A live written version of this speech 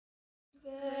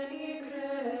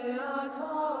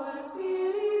Creator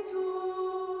Spiritus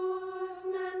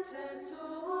mentes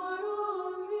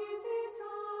tuorum visita.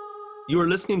 You are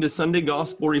listening to Sunday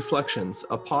Gospel Reflections,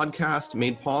 a podcast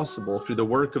made possible through the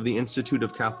work of the Institute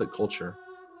of Catholic Culture.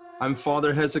 I'm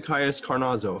Father Hezekiah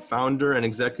Carnazzo, founder and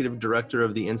executive director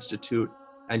of the Institute,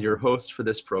 and your host for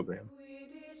this program.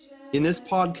 In this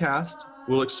podcast,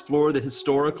 we'll explore the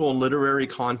historical and literary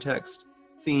context,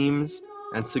 themes,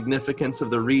 and significance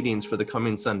of the readings for the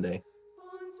coming Sunday.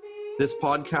 This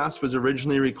podcast was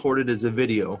originally recorded as a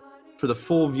video. For the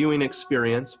full viewing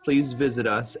experience, please visit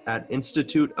us at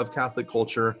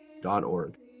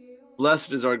instituteofcatholicculture.org.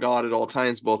 Blessed is our God at all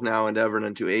times, both now and ever, and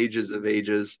unto ages of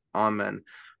ages. Amen.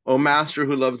 O Master,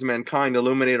 who loves mankind,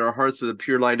 illuminate our hearts with the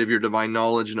pure light of your divine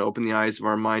knowledge and open the eyes of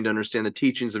our mind to understand the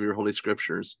teachings of your holy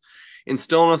scriptures.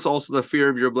 Instill in us also the fear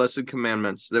of your blessed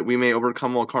commandments, that we may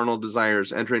overcome all carnal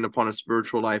desires, entering upon a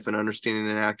spiritual life and understanding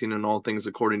and acting in all things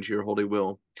according to your holy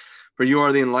will. For you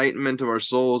are the enlightenment of our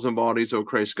souls and bodies, O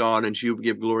Christ God, and you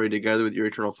give glory together with your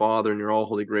eternal Father and your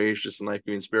all-holy, gracious, and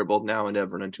life-giving Spirit, both now and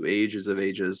ever, and unto ages of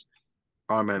ages.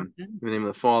 Amen. In the name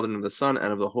of the Father, and of the Son,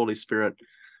 and of the Holy Spirit.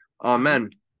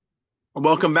 Amen.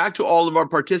 Welcome back to all of our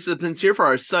participants here for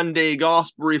our Sunday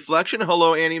Gospel Reflection.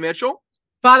 Hello, Annie Mitchell.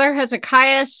 Father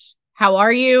Hezekiah, how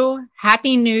are you?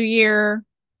 Happy New Year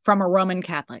from a Roman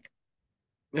Catholic.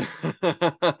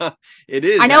 It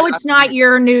is. I know it's not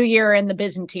your New Year in the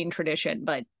Byzantine tradition,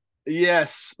 but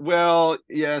yes. Well,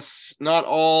 yes. Not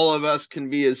all of us can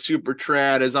be as super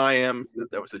trad as I am.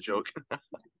 That was a joke.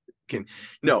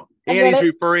 No, Annie's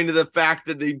referring to the fact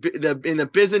that the in the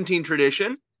Byzantine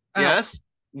tradition, yes,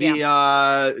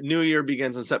 the New Year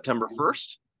begins on September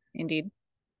 1st. Indeed.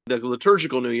 The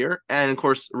liturgical New Year, and of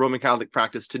course, Roman Catholic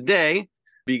practice today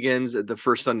begins at the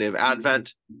first Sunday of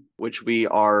Advent, which we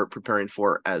are preparing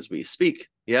for as we speak.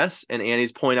 Yes, and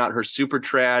Annie's pulling out her super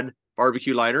trad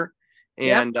barbecue lighter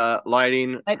and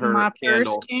lighting her my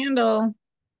candle. First candle.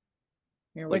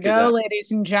 Here we go,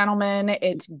 ladies and gentlemen.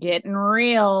 It's getting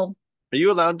real. Are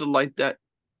you allowed to light that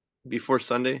before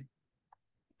Sunday?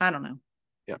 I don't know.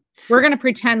 Yeah. We're going to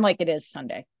pretend like it is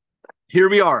Sunday. Here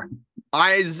we are.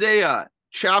 Isaiah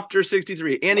chapter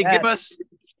 63. Annie,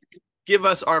 give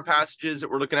us our passages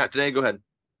that we're looking at today. Go ahead.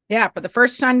 Yeah, for the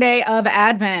first Sunday of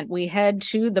Advent, we head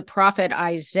to the prophet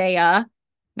Isaiah.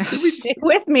 Now, stick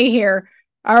with me here.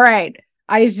 All right.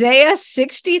 Isaiah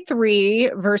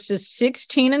 63, verses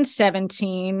 16 and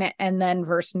 17, and then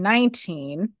verse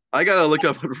 19. I got to look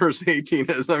up what verse 18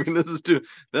 is. I mean,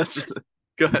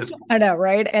 go ahead. I know,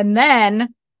 right? And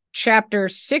then chapter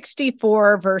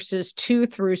 64, verses 2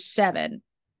 through 7.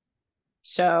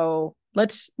 So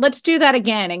let's do that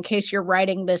again in case you're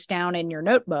writing this down in your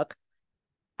notebook.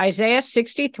 Isaiah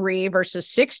 63, verses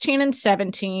 16 and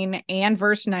 17, and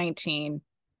verse 19.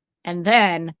 And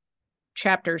then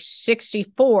chapter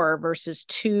 64, verses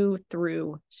 2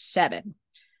 through 7.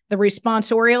 The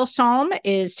responsorial psalm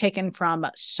is taken from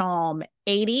Psalm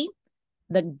 80.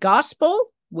 The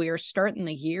gospel, we're starting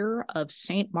the year of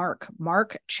St. Mark.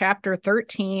 Mark chapter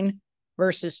 13,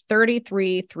 verses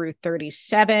 33 through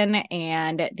 37.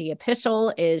 And the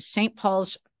epistle is St.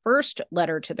 Paul's first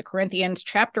letter to the Corinthians,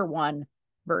 chapter 1,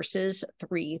 verses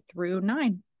 3 through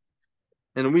 9.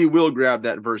 And we will grab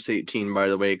that verse 18, by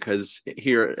the way, because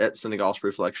here at Sunday Gospel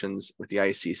Reflections with the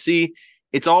ICC,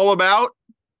 it's all about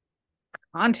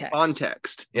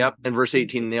context. Yep. And verse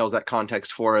 18 nails that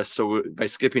context for us. So by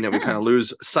skipping it, we kind of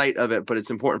lose sight of it, but it's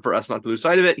important for us not to lose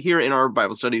sight of it here in our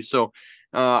Bible study. So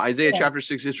Isaiah chapter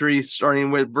 63,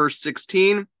 starting with verse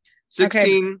 16 through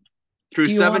 17. Do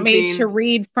you want me to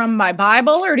read from my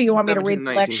Bible, or do you want me to read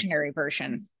the lectionary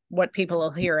version? What people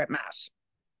will hear at Mass.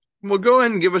 Well, go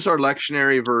ahead and give us our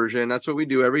lectionary version. That's what we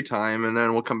do every time. And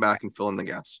then we'll come back and fill in the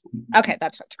gaps. Okay,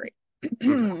 that's great.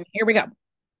 Here we go.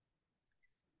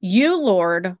 You,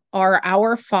 Lord, are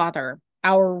our Father,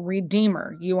 our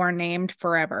Redeemer. You are named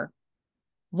forever.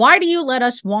 Why do you let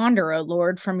us wander, O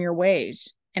Lord, from your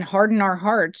ways, and harden our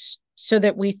hearts so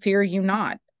that we fear you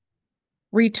not?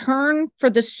 Return for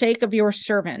the sake of your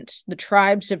servants, the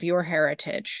tribes of your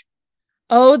heritage.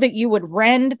 Oh, that you would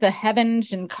rend the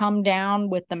heavens and come down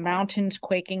with the mountains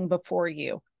quaking before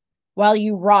you, while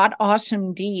you wrought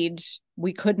awesome deeds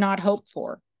we could not hope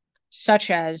for,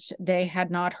 such as they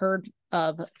had not heard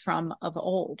of from of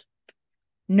old.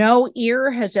 No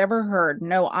ear has ever heard,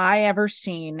 no eye ever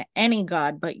seen any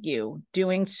God but you,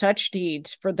 doing such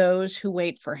deeds for those who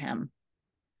wait for him.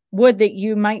 Would that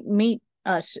you might meet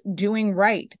us doing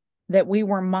right, that we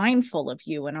were mindful of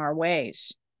you in our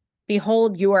ways.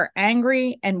 Behold, you are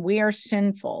angry and we are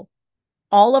sinful.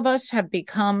 All of us have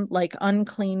become like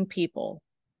unclean people.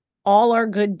 All our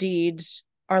good deeds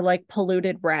are like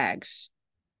polluted rags.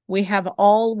 We have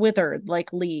all withered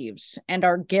like leaves, and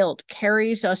our guilt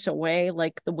carries us away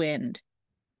like the wind.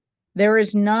 There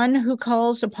is none who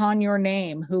calls upon your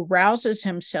name, who rouses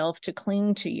himself to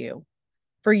cling to you.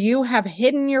 For you have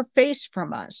hidden your face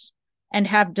from us and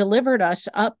have delivered us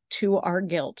up to our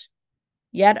guilt.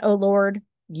 Yet, O Lord,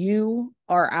 you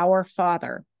are our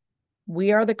Father.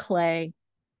 We are the clay,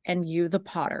 and you the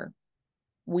potter.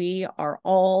 We are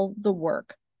all the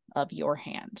work of your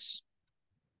hands.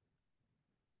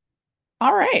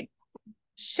 All right.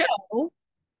 So,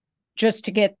 just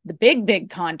to get the big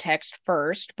context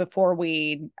first, before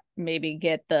we maybe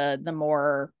get the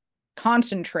more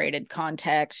concentrated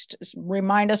context,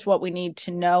 remind us what we need to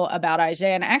know about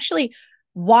Isaiah. And actually,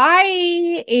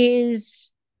 why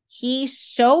is he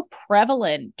so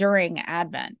prevalent during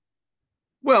Advent?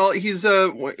 Well, he's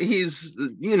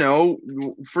you know,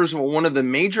 first of all, one of the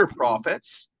major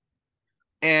prophets,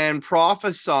 and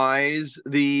prophesies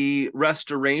the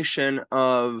restoration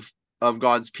of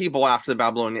God's people after the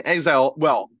Babylonian exile.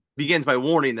 Well, begins by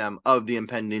warning them of the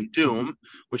impending doom,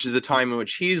 which is the time in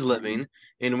which he's living,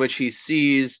 in which he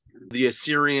sees the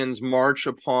Assyrians march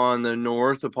upon the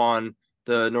north, upon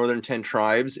the northern 10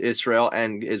 tribes, Israel,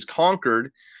 and is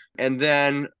conquered, and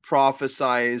then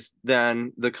prophesies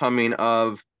then the coming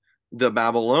of the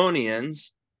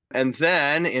Babylonians. And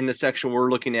then in the section we're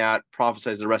looking at,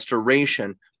 prophesies the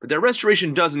restoration, but that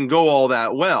restoration doesn't go all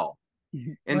that well.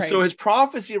 And Right. so his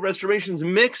prophecy of restoration is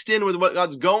mixed in with what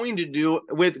God's going to do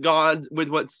with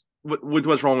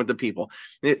what's wrong with the people.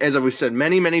 As we've said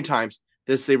many times,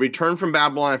 they return from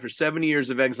Babylon after 70 years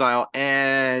of exile,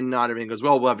 and not everything goes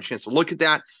well. We'll have a chance to look at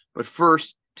that. But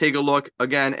first, take a look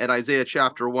again at Isaiah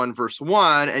chapter 1, verse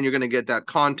 1, and you're going to get that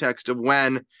context of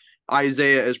when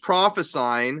Isaiah is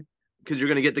prophesying, because you're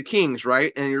going to get the kings,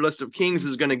 right? And your list of kings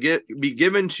is going to be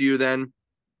given to you then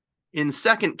in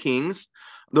 2 Kings,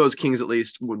 those kings at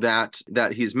least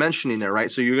that he's mentioning there, right?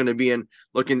 So you're going to be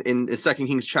looking in 2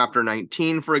 Kings chapter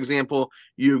 19, for example.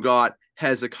 You got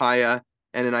Hezekiah,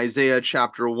 and in Isaiah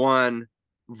chapter 1,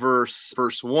 verse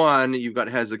 1, you've got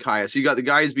Hezekiah. So you got the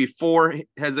guys before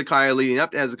Hezekiah leading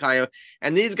up to Hezekiah,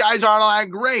 and these guys aren't all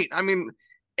that great. I mean,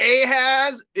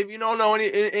 Ahaz, if you don't know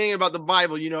anything about the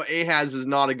Bible, you know Ahaz is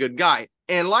not a good guy.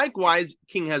 And likewise,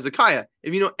 King Hezekiah.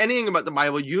 If you know anything about the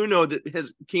Bible, you know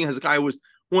that King Hezekiah was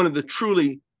one of the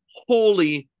truly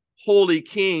holy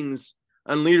kings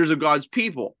and leaders of God's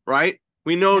people, right?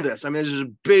 We know this. I mean, there's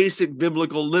just basic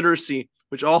biblical literacy,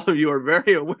 which all of you are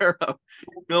very aware of.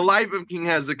 The life of King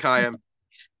Hezekiah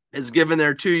is given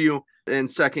there to you in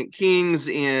 2 Kings,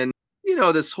 in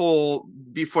this whole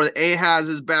before the Ahaz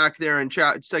is back there in 2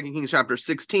 Kings chapter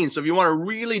 16. So if you want to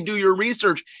really do your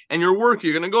research and your work,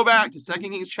 you're going to go back to 2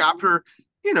 Kings chapter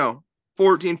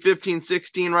 14, 15,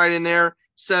 16, right in there,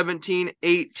 17,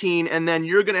 18, and then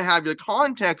you're going to have the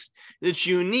context that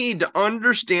you need to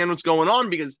understand what's going on,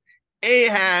 because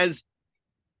Ahaz,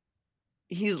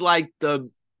 he's like the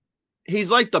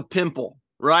pimple,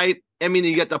 right? I mean,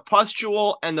 you get the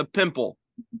pustule and the pimple.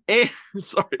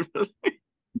 Sorry.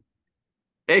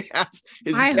 Ahaz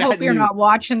is I bad hope you're news. not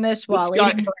watching this while This guy-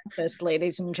 eating breakfast,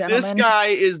 ladies and gentlemen. This guy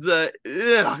is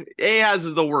Ahaz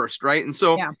is the worst, right? And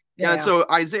so so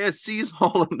Isaiah sees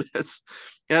all of this,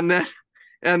 and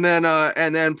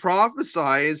then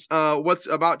prophesies what's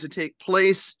about to take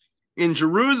place in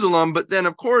Jerusalem. But then,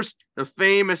 of course, the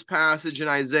famous passage in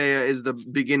Isaiah is the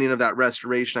beginning of that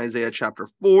restoration. Isaiah chapter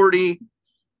 40.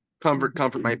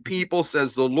 Comfort my people,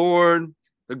 says the Lord.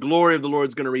 The glory of the Lord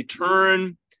is going to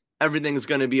return. Everything's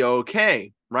going to be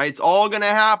okay, right? It's all going to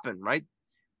happen, right?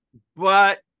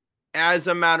 But as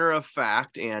a matter of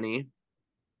fact, Annie,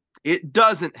 it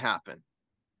doesn't happen.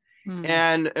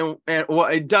 And well,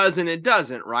 it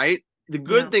doesn't, right? The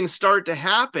good things start to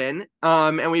happen,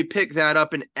 and we pick that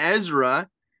up in Ezra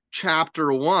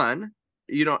chapter 1.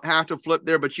 You don't have to flip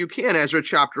there, but you can. Ezra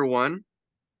chapter 1,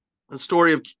 the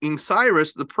story of King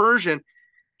Cyrus the Persian,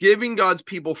 giving God's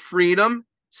people freedom,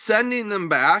 sending them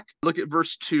back. Look at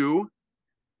verse 2.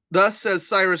 Thus says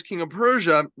Cyrus, king of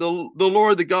Persia, the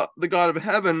Lord, the God of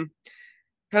heaven,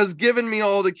 has given me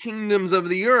all the kingdoms of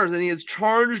the earth, and he has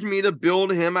charged me to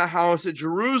build him a house at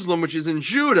Jerusalem, which is in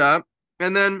Judah.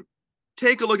 And then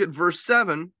take a look at verse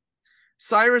 7.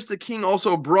 Cyrus the king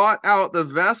also brought out the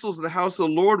vessels of the house of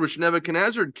the Lord, which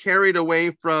Nebuchadnezzar had carried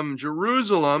away from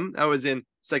Jerusalem. That was in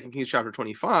 2 Kings chapter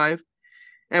 25.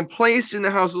 And placed in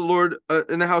the house of the Lord,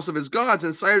 in the house of his gods.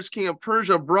 And Cyrus king of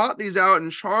Persia brought these out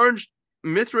and charged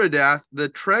Mithridath the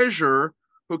treasurer,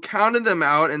 who counted them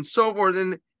out, and so forth.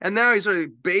 And now he's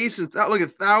starting basins. Look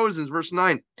at thousands, verse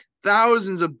 9.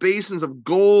 Thousands of basins of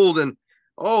gold. And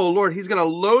oh Lord, he's going to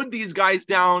load these guys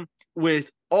down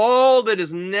with all that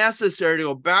is necessary to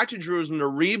go back to Jerusalem to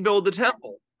rebuild the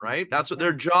temple, right? That's what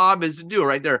their job is to do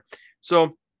right there.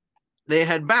 So they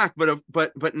head back,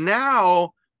 but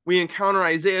now we encounter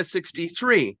Isaiah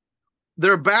 63.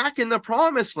 They're back in the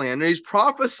promised land, and he's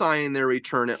prophesying their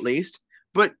return at least.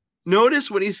 But notice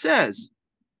what he says.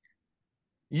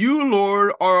 You,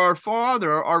 Lord, are our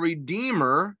Father, our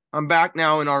Redeemer. I'm back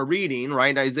now in our reading,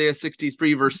 right? Isaiah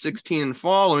 63, verse 16 and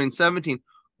following, 17.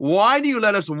 Why do you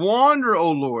let us wander,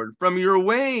 O Lord, from your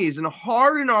ways and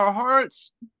harden our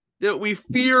hearts that we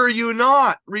fear you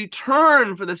not?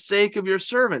 Return for the sake of your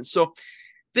servants. So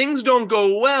things don't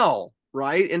go well,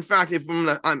 right? In fact, if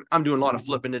I'm doing a lot of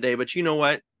flipping today, but you know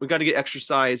what? We got to get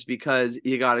exercise because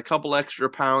you got a couple extra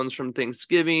pounds from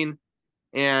Thanksgiving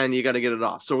and you got to get it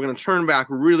off. So we're going to turn back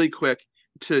really quick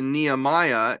to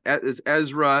Nehemiah. It's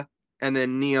Ezra and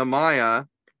then Nehemiah.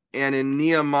 And in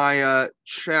Nehemiah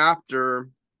chapter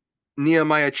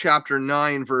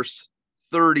 9, verse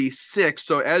 36.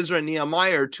 So Ezra and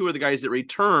Nehemiah are two of the guys that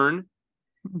return.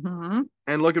 Mm-hmm.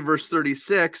 And look at verse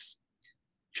 36,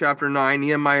 chapter 9,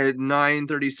 Nehemiah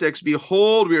 9:36.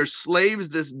 Behold, we are slaves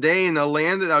this day in the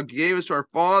land that thou gavest to our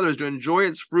fathers to enjoy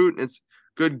its fruit and its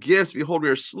good gifts. Behold, we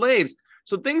are slaves.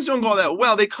 So things don't go that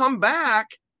well. They come back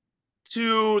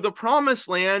to the promised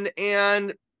land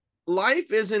and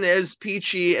life isn't as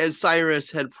peachy as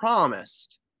Cyrus had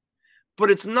promised. But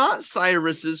it's not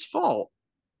Cyrus's fault.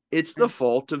 It's the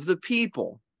fault of the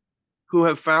people who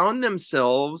have found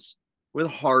themselves with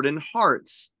hardened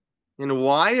hearts. And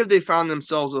why have they found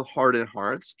themselves with hardened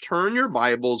hearts? Turn your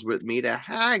Bibles with me to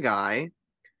Haggai.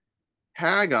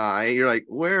 Haggai, you're like,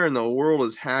 where in the world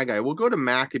is Haggai? We'll go to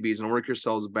Maccabees and work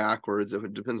yourselves backwards. If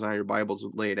it depends on how your Bible's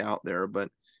laid out there, but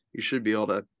you should be able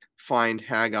to find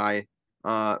Haggai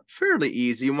fairly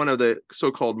easy. One of the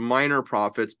so-called minor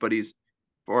prophets, but he's, as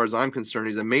far as I'm concerned,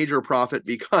 he's a major prophet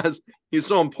because he's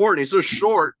so important. He's so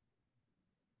short,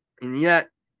 and yet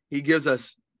he gives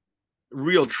us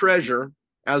real treasure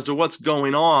as to what's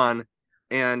going on.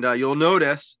 And you'll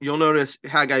notice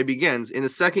Haggai begins in the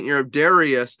second year of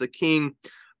Darius, the king.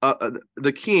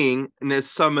 And as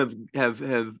some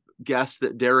have guessed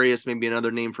that Darius may be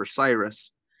another name for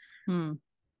Cyrus.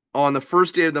 On the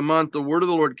first day of the month, the word of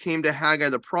the Lord came to Haggai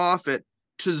the prophet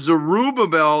to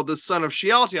Zerubbabel, the son of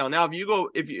Shealtiel. Now,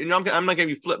 I'm not going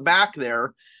to flip back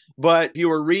there, but if you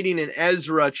were reading in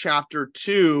Ezra chapter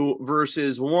 2,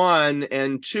 verses 1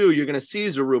 and 2, you're going to see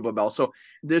Zerubbabel. So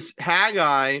this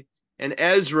Haggai and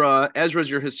Ezra's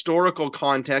your historical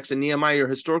context, and Nehemiah your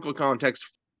historical context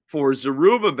for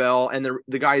Zerubbabel and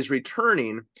the guys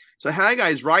returning. So Haggai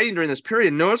is writing during this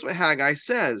period. Notice what Haggai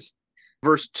says.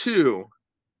 Verse 2.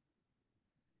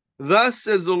 Thus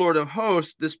says the Lord of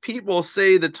hosts, this people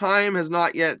say the time has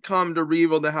not yet come to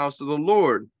rebuild the house of the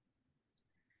Lord.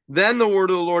 Then the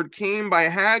word of the Lord came by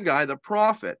Haggai the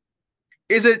prophet.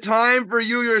 Is it time for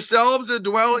you yourselves to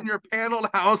dwell in your paneled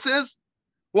houses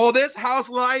while this house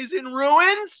lies in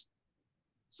ruins?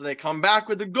 So they come back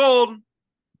with the gold.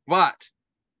 But,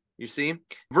 you see,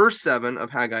 verse 7 of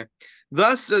Haggai.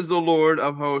 Thus says the Lord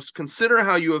of hosts, consider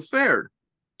how you have fared.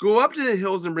 Go up to the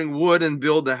hills and bring wood and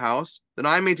build the house, that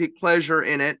I may take pleasure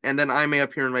in it, and then I may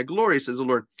appear in my glory, says the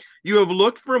Lord. You have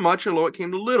looked for much, and lo, it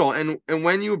came to little. And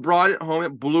when you brought it home,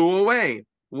 it blew away.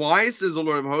 Why, says the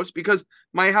Lord of hosts? Because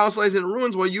my house lies in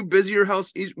ruins while you busy your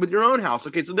house with your own house.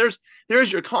 Okay, so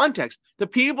there's your context. The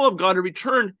people of God have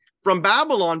returned from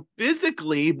Babylon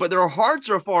physically, but their hearts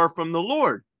are far from the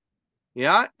Lord.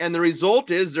 Yeah, and the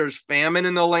result is there's famine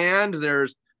in the land.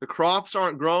 The crops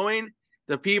aren't growing.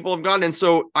 The people of God. And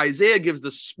so Isaiah gives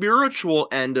the spiritual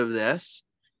end of this,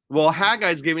 while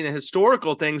Haggai's giving the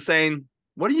historical thing, saying,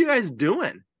 what are you guys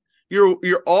doing?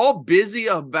 You're all busy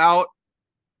about.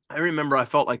 I remember I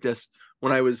felt like this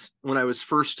when I was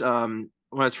first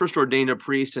ordained a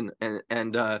priest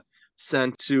and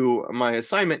sent to my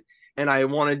assignment,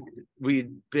 and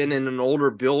we'd been in an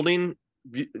older building.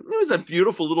 It was a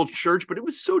beautiful little church, but it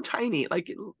was so tiny.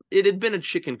 Like it had been a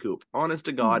chicken coop, honest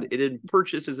to God. It had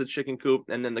purchased as a chicken coop,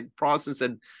 and then the Protestants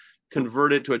had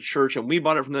converted to a church, and we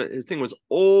bought it from the thing was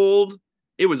old.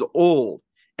 It was old,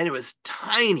 and it was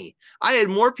tiny. I had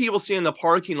more people staying in the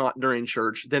parking lot during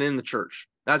church than in the church.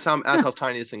 That's how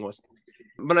tiny this thing was.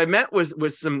 But I met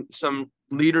with some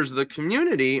leaders of the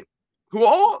community who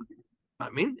all,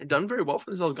 had done very well for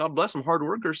themselves. God bless them, hard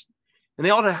workers. And they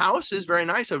all had houses, very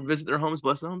nice. I would visit their homes,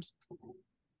 bless their homes.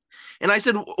 And I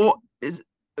said, well,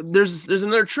 there's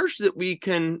another church that we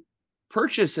can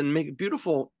purchase and make a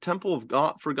beautiful temple of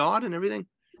God for God and everything.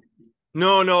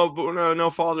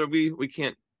 No, Father, we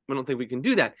can't. We don't think we can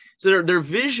do that. So their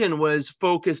vision was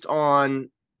focused on.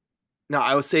 Now,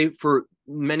 I would say for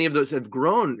many of those have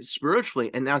grown spiritually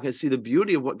and now can see the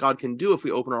beauty of what God can do if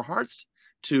we open our hearts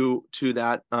to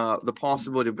that, the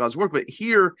possibility of God's work. But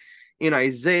here in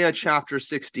Isaiah chapter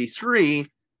 63,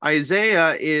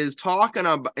 Isaiah is talking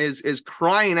about, is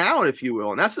crying out, if you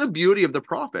will. And that's the beauty of the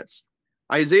prophets.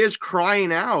 Isaiah is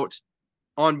crying out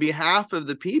on behalf of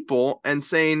the people and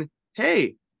saying,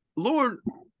 hey, Lord,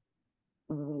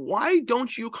 why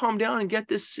don't you come down and get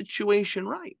this situation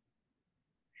right?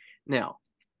 Now,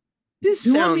 this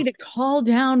You sounds... want me to call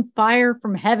down fire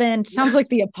from heaven? Sounds like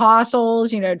the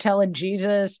apostles, telling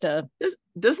Jesus to...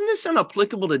 Doesn't this sound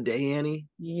applicable today, Annie?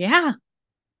 Yeah.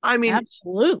 I mean,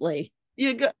 absolutely.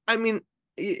 You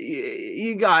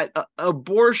got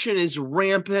abortion is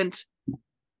rampant.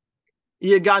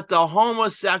 You got the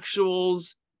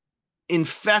homosexuals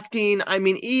infecting,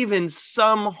 even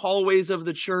some hallways of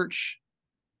the church.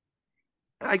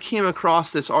 I came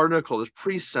across this article. This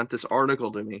priest sent this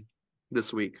article to me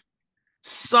this week.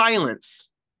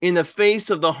 Silence in the face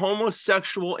of the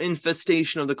homosexual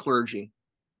infestation of the clergy.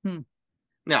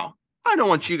 Now, I don't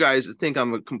want you guys to think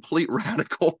I'm a complete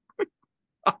radical,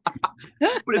 but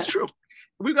it's true.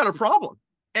 We've got a problem.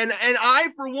 And I,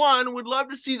 for one, would love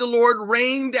to see the Lord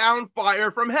rain down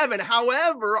fire from heaven.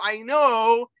 However, I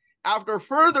know after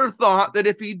further thought that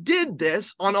if he did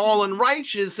this on all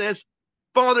unrighteousness,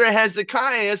 Father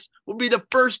Hezekiah will be the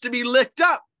first to be licked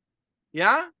up.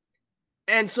 Yeah?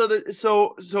 And so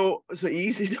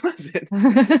easy does it.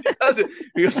 He does it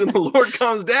because when the Lord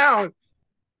comes down,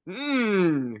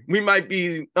 we might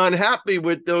be unhappy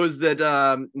with those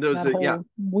that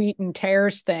wheat and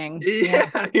tares thing.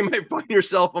 Yeah, you might find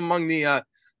yourself among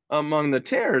the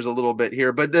tares a little bit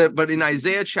here. But in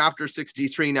Isaiah chapter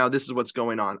 63, now this is what's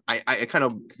going on. I kind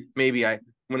of maybe I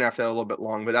went after that a little bit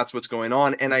long, but that's what's going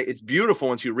on. And it's beautiful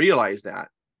once you realize that.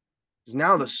 Because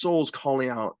now the soul's calling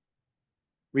out,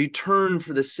 return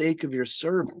for the sake of your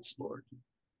servants, Lord.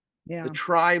 Yeah. The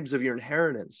tribes of your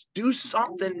inheritance. Do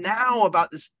something now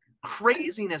about this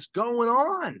craziness going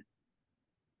on.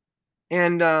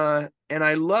 And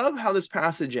I love how this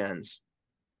passage ends.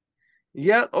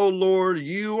 Yet, O Lord,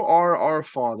 you are our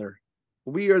Father.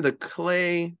 We are the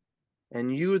clay,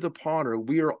 and you the potter.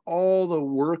 We are all the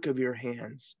work of your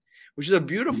hands. Which is a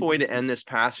beautiful way to end this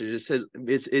passage. It says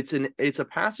it's a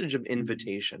passage of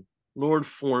invitation. Lord,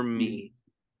 for me.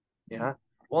 Yeah.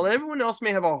 While everyone else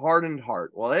may have a hardened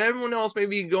heart, while everyone else may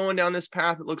be going down this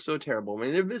path that looks so terrible,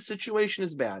 if this situation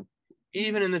is bad,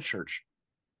 even in the church,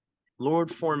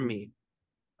 Lord, for me,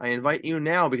 I invite you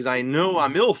now because I know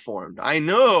I'm ill-formed. I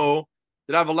know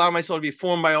that I've allowed myself to be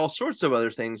formed by all sorts of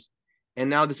other things. And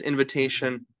now this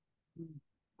invitation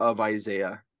of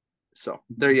Isaiah. So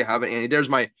there you have it, Annie. There's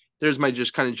my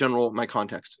just kind of general, my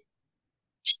context.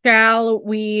 Shall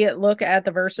we look at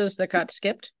the verses that got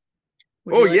skipped?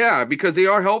 Yeah, because they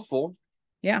are helpful.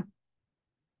 Yeah.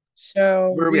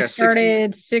 So where are we at?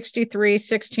 Started 63,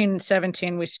 16, and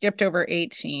 17. We skipped over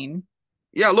 18.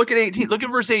 Yeah, look at 18. Look at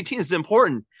verse 18. This is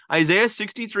important. Isaiah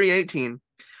 63, 18.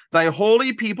 Thy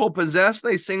holy people possess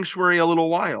thy sanctuary a little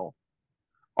while.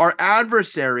 Our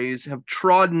adversaries have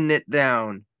trodden it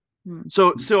down.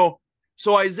 So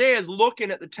Isaiah is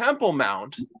looking at the Temple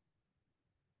Mount,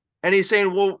 and he's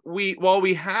saying, well, while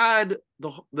we had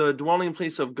the dwelling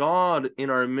place of God in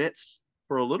our midst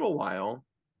for a little while,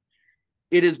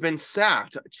 it has been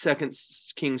sacked, 2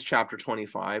 Kings chapter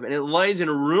 25, and it lies in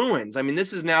ruins.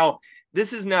 This is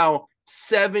now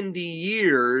 70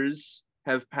 years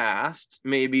have passed,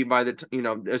 maybe by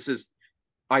the, this is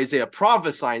Isaiah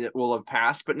prophesying it will have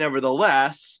passed, but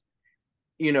nevertheless,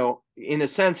 in a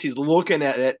sense, he's looking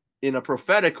at it in a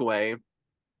prophetic way.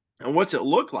 And what's it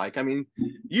look like?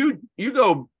 You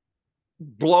go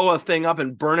blow a thing up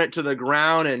and burn it to the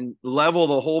ground and level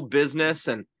the whole business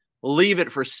and leave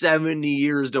it for 70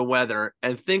 years to weather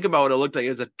and think about what it looked like. It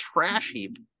was a trash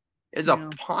heap. It's a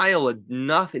pile of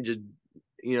nothing, just,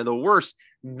 the worst.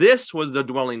 This was the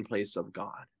dwelling place of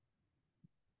God.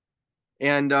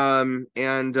 And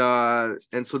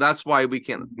so that's why we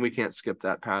can't skip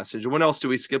that passage. What else do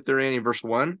we skip there, Annie? Verse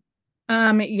 1?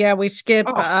 Yeah, we skip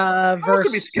verse. How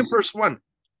could we skip verse 1?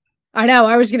 I know.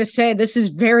 I was going to say this is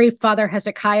very Father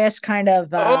Hezekiah's kind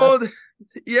of.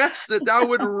 Yes, that thou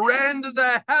would rend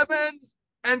the heavens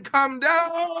and come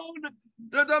down,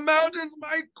 that the mountains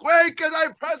might quake at thy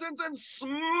presence and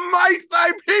smite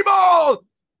thy people.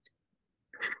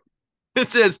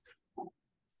 This is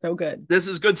so good. This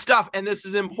is good stuff, and this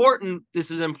is important.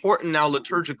 This is important now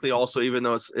liturgically, also, even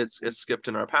though it's skipped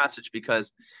in our passage,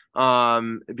 because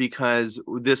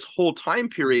this whole time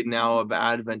period now of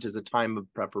Advent is a time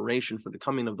of preparation for the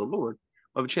coming of the Lord,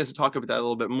 of a chance to talk about that a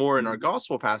little bit more in our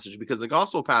gospel passage, because the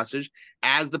gospel passage,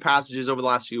 as the passages over the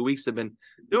last few weeks have been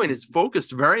doing, is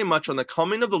focused very much on the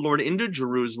coming of the Lord into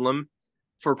Jerusalem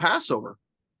for Passover,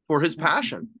 for his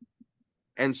passion.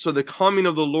 And so the coming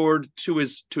of the Lord to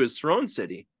his throne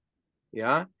city.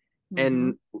 Yeah.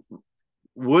 And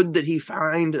would that he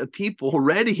find a people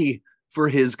ready for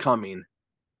his coming,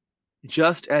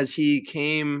 just as he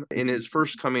came in his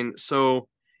first coming, so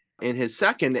in his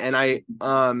second. And I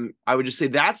would just say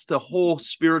that's the whole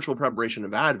spiritual preparation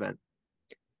of Advent.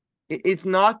 It's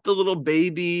not the little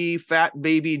fat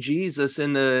baby Jesus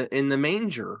in the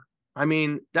manger. I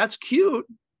mean, that's cute.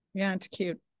 Yeah, it's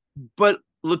cute. But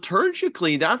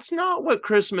liturgically, that's not what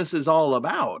Christmas is all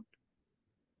about.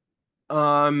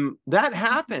 That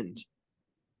happened,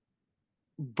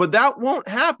 but that won't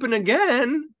happen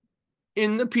again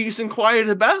in the peace and quiet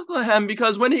of Bethlehem,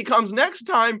 because when he comes next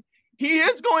time, he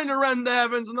is going to rend the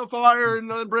heavens, and the fire and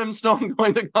the brimstone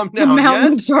going to come down. The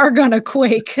mountains are going to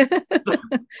quake.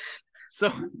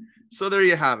 so there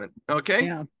you have it. Okay.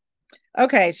 Yeah.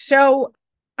 Okay. So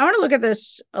I want to look at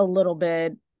this a little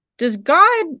bit. Does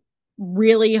God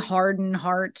really harden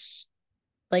hearts,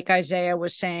 like Isaiah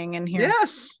was saying in here?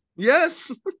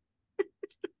 Yes.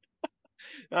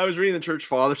 I was reading the church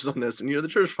fathers on this, and the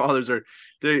church fathers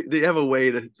they have a way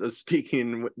of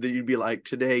speaking that you'd be like,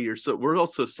 today we're all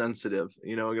so sensitive,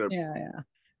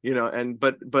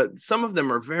 but some of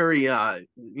them are very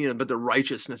but the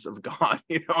righteousness of God,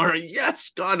 or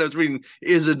yes, God. I was reading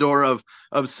Isidore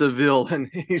of Seville, and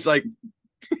he's like,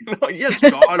 yes,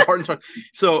 God hardens heart.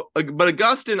 So, but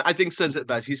Augustine, I think, says it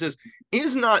best. He says,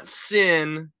 is not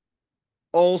sin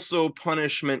also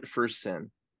punishment for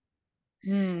sin?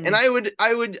 And I would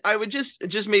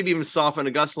just maybe even soften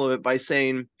Augustine a little bit by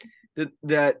saying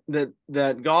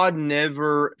that God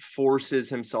never forces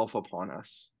himself upon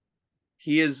us.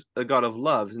 He is a God of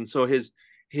love, and so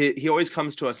he always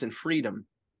comes to us in freedom.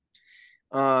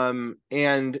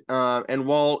 And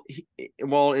while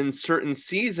in certain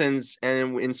seasons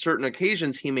and in certain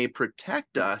occasions he may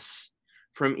protect us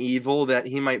from evil, that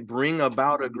he might bring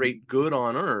about a great good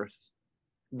on earth,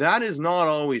 that is not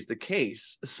always the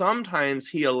case. Sometimes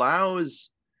he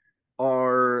allows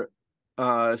our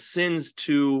sins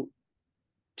to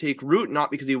take root,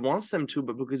 not because he wants them to,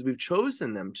 but because we've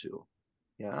chosen them to.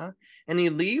 Yeah. And he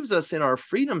leaves us in our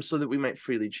freedom so that we might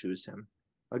freely choose him.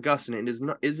 Augustine, is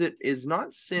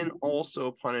not sin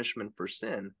also punishment for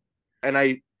sin? And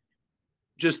I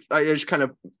just kind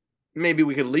of, maybe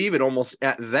we could leave it almost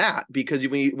at that, because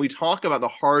we talk about the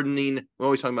hardening. We're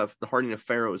always talking about the hardening of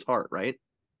Pharaoh's heart, right?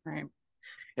 Right.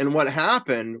 And what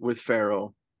happened with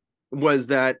Pharaoh was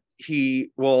that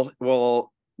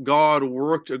while God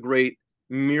worked a great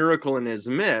miracle in his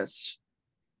midst,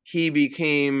 he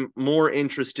became more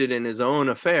interested in his own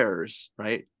affairs,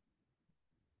 right?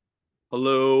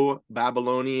 Hello,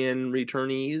 Babylonian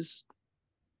returnees.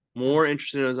 More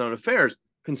interested in his own affairs,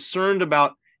 concerned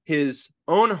about his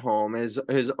own home, his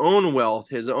own wealth,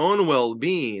 his own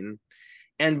well-being,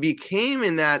 and became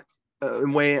in that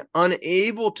way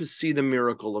unable to see the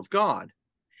miracle of God.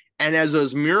 And as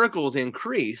those miracles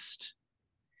increased,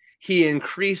 he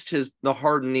increased the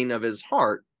hardening of his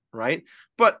heart, right?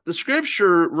 But the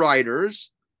scripture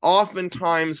writers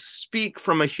oftentimes speak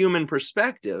from a human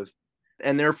perspective,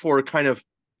 and therefore kind of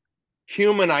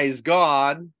humanize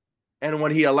God and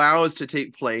what he allows to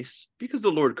take place, because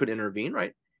the Lord could intervene,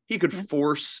 right? He could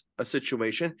force a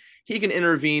situation. He can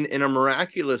intervene in a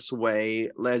miraculous way,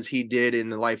 as he did in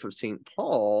the life of St.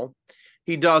 Paul.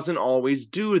 He doesn't always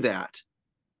do that,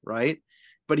 right?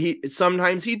 But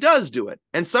sometimes he does do it.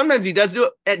 And sometimes he does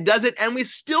it, and we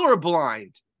still are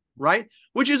blind, right?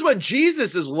 Which is what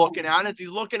Jesus is looking at as he's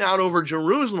looking out over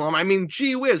Jerusalem. I mean,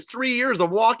 gee whiz, 3 years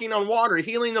of walking on water,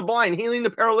 healing the blind, healing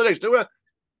the paralytics.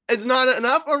 It's not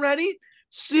enough already?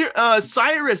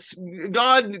 Cyrus,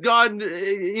 God,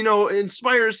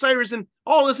 inspires Cyrus, and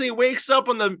all of a sudden he wakes up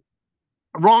on the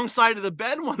wrong side of the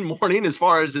bed one morning, as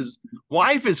far as his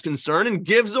wife is concerned, and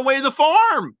gives away the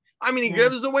farm. I mean, he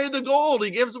gives away the gold.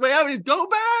 He gives away everything. Go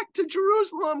back to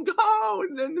Jerusalem. Go.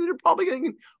 And then they're probably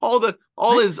thinking all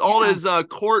his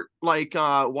court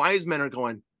wise men are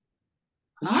going,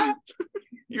 what?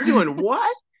 You're doing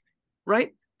what?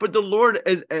 Right? But the Lord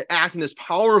is acting this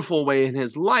powerful way in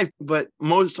his life. But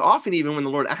most often, even when the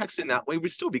Lord acts in that way, we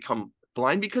still become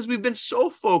blind because we've been so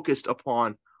focused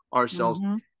upon ourselves.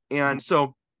 And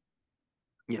so,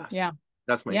 yes,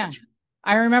 that's my answer.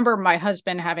 I remember my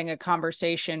husband having a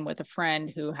conversation with a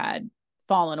friend who had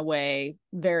fallen away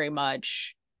very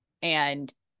much.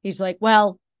 And he's like,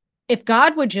 well, if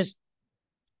God would just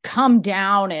come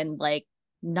down and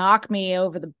knock me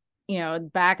over the,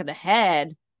 back of the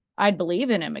head, I'd believe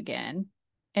in him again.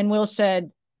 And Will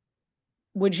said,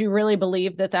 would you really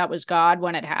believe that that was God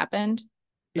when it happened?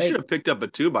 He should have picked up a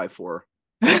 2x4.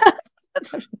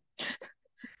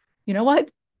 You know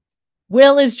what?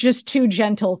 Will is just too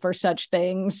gentle for such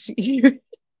things. Yeah,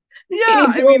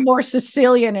 He's a little more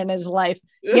Sicilian in his life.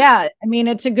 Yeah, I mean,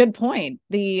 it's a good point.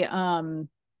 The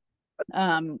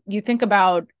you think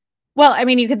about, well, I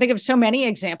mean, you can think of so many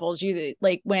examples. You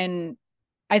like when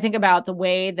I think about the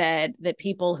way that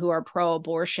people who are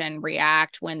pro-abortion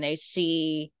react when they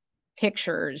see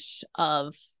pictures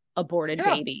of aborted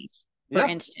babies, for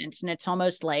instance, and it's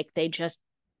almost like they just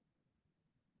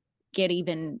get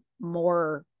even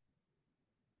more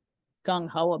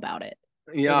gung-ho about it.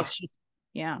 Yeah. It's just,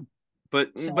 yeah.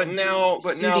 But now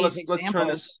let's turn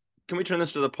this. Can we turn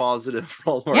this to the positive for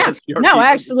all of our SPR? No,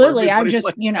 absolutely. I'm just,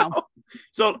 like,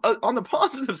 So on the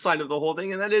positive side of the whole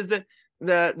thing, and that is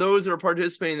that those that are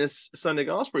participating in this Sunday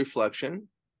gospel reflection,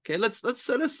 okay, let's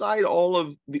set aside all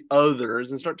of the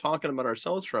others and start talking about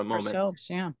ourselves for a moment. Ourselves,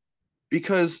 yeah.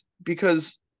 Because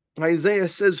Isaiah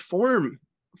says, form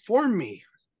me,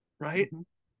 right? Mm-hmm.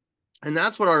 And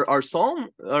that's what our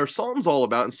psalm's all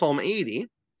about in Psalm 80.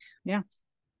 Yeah.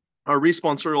 Our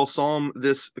responsorial psalm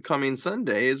this coming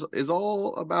Sunday is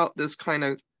all about this kind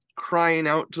of crying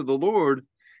out to the Lord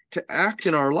to act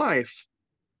in our life,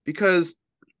 because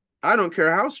I don't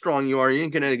care how strong you are, you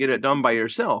ain't gonna get it done by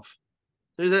yourself.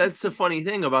 That's the funny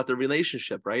thing about the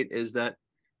relationship, right? Is that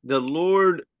the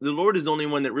Lord is the only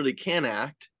one that really can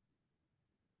act,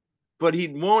 but he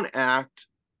won't act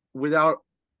without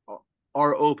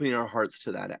our opening our hearts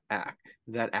to that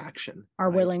action. Are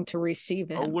right? Willing to receive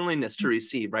it. Our willingness to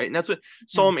receive, right? And that's what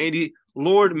Psalm 80,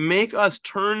 Lord, make us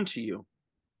turn to you.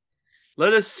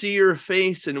 Let us see your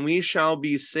face and we shall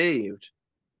be saved.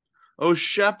 O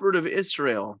shepherd of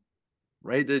Israel,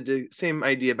 right? The same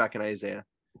idea back in Isaiah.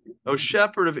 O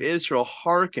shepherd of Israel,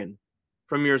 hearken.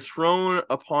 From your throne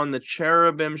upon the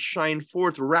cherubim shine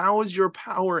forth. Rouse your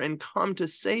power and come to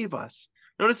save us.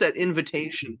 Notice that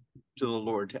invitation to the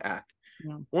Lord to act.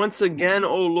 Yeah. Once again,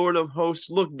 O Lord of hosts,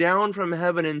 look down from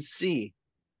heaven and see.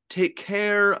 Take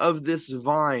care of this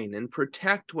vine and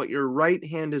protect what your right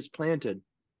hand has planted.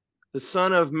 The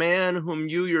Son of Man whom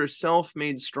you yourself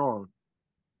made strong.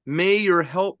 May your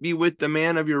help be with the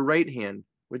man of your right hand,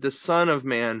 with the Son of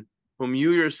Man whom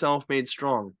you yourself made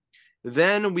strong.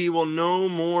 Then we will no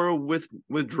more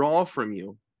withdraw from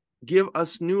you. Give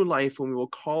us new life when we will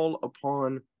call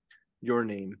upon your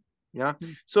name. Yeah.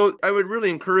 So I would really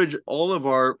encourage all of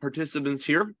our participants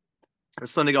here at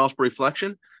Sunday Gospel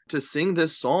Reflection to sing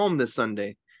this psalm this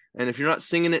Sunday. And if you're not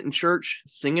singing it in church,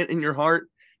 sing it in your heart,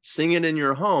 sing it in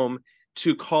your home,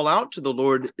 to call out to the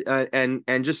Lord and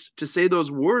just to say those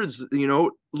words,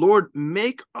 Lord,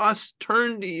 make us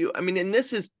turn to you. I mean, and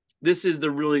this is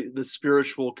the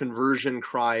spiritual conversion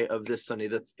cry of this Sunday.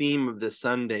 The theme of this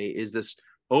Sunday is this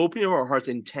opening of our hearts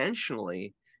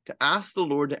intentionally to ask the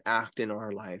Lord to act in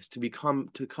our lives, to come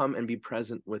and be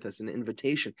present with us, an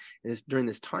invitation. And during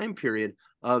this time period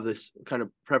of this kind of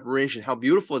preparation, how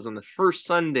beautiful is on the first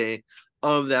Sunday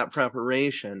of that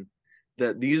preparation,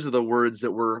 that these are the words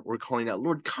that we're calling out.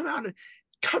 Lord, come out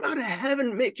of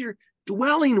heaven, make your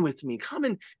dwelling with me. Come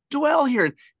and dwell here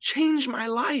and change my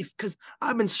life, because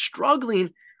I've been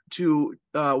struggling to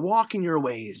walk in your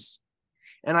ways.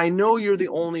 And I know you're the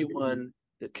only one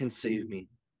that can save me.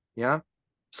 Yeah.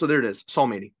 So there it is,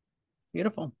 Psalm 80.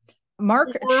 Beautiful. Mark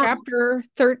chapter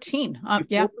 13.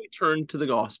 Before we turn to the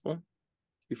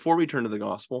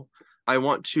gospel, I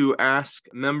want to ask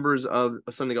members of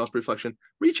a Sunday Gospel Reflection,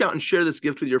 reach out and share this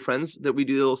gift with your friends that we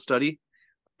do a little study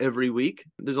every week.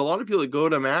 There's a lot of people that go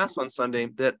to Mass on Sunday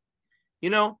that, I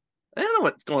don't know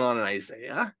what's going on in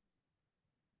Isaiah,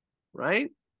 right?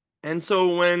 And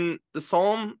so when the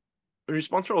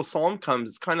responsorial psalm comes,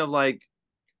 it's kind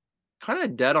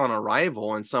of dead on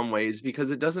arrival in some ways,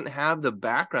 because it doesn't have the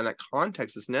background, that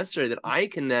context that's necessary that I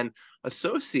can then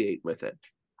associate with it.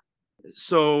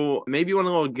 So maybe you want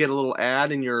to get a little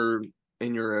ad in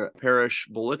your parish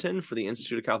bulletin for the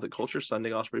Institute of Catholic Culture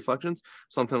Sunday Gospel Reflections,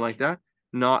 something like that.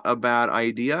 Not a bad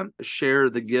idea.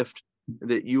 Share the gift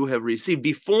that you have received.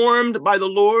 Be formed by the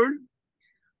Lord,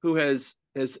 who has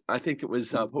I think it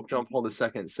was Pope John Paul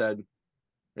II said,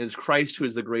 it is Christ who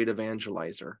is the great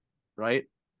evangelizer, right?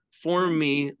 Form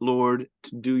me, Lord,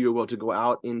 to do your will, to go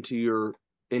out into your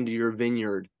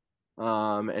vineyard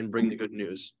and bring the good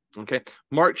news. Okay.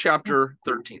 Mark chapter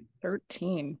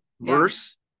 13.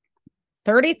 Verse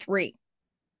 33.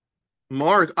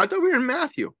 Mark, I thought we were in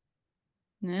Matthew.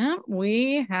 Yeah,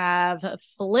 we have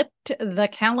flipped the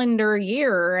calendar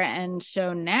year, and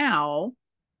so now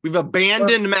we've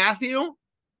abandoned Matthew.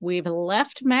 We've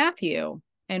left Matthew,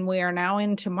 and we are now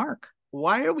into Mark.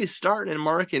 Why are we starting in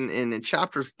Mark in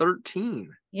chapter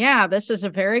 13? Yeah, this is a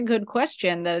very good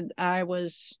question that I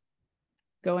was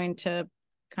going to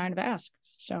kind of ask.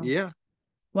 So, Yeah.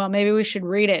 well, maybe we should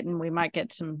read it and we might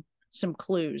get some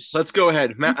clues. Let's go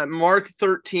ahead. Mark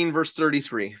 13, verse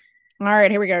 33. All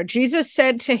right, here we go. Jesus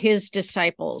said to his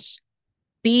disciples,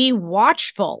 "Be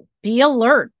watchful, be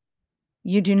alert.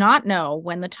 You do not know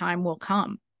when the time will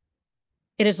come.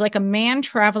 It is like a man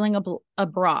traveling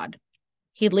abroad.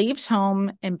 He leaves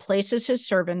home and places his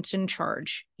servants in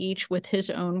charge, each with his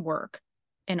own work,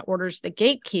 and orders the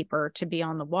gatekeeper to be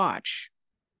on the watch.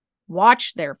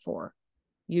 Watch, therefore.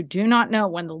 You do not know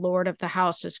when the Lord of the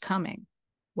house is coming,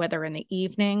 whether in the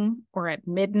evening or at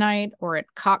midnight or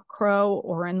at cockcrow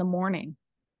or in the morning.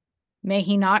 May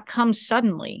he not come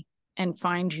suddenly and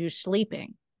find you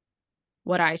sleeping.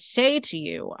 What I say to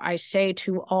you, I say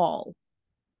to all,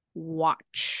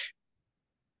 watch."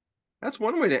 That's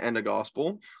one way to end a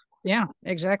gospel. Yeah,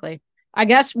 exactly. I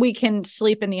guess we can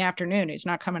sleep in the afternoon. He's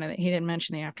not coming he didn't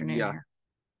mention the afternoon here.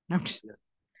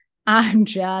 I'm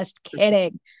just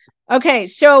kidding. Okay,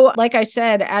 so like I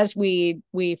said, as we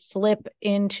flip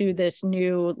into this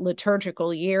new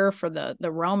liturgical year for the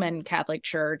Roman Catholic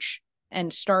Church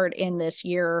and start in this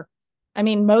year, I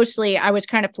mean, mostly I was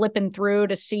kind of flipping through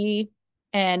to see,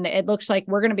 and it looks like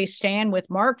we're going to be staying with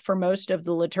Mark for most of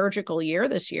the liturgical year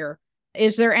this year.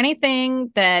 Is there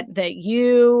anything that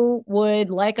you would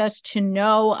like us to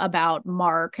know about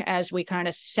Mark as we kind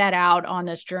of set out on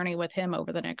this journey with him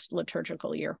over the next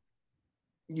liturgical year?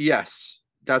 Yes.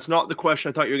 That's not the question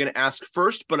I thought you were going to ask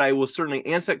first, but I will certainly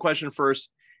answer that question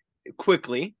first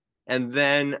quickly, and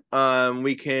then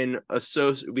we can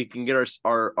get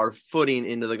our footing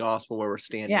into the gospel where we're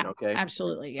standing. Yeah, okay,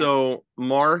 absolutely. Yeah. So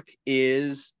Mark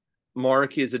is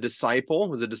a disciple,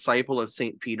 was a disciple of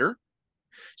St. Peter.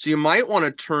 So you might want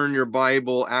to turn your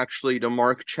Bible actually to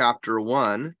Mark chapter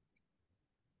 1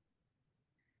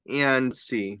 and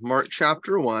see Mark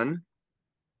chapter 1.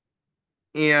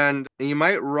 And you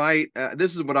might write,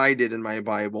 this is what I did in my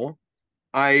Bible.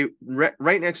 Right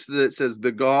next to it says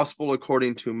the gospel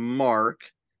according to Mark.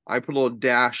 I put a little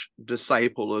dash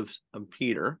disciple of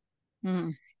Peter.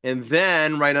 Mm. And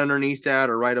then right underneath that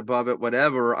or right above it,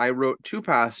 whatever, I wrote two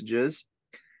passages,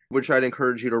 which I'd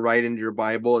encourage you to write into your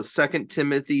Bible. It's 2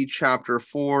 Timothy chapter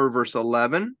 4, verse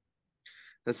 11.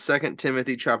 That's 2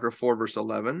 Timothy chapter 4, verse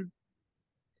 11.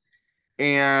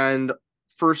 And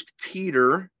 1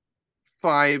 Peter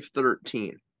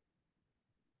 5:13.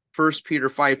 1 Peter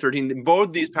 5:13.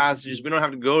 Both these passages, we don't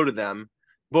have to go to them.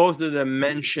 Both of them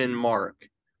mention Mark.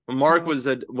 Mark was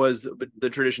the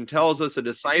tradition tells us, a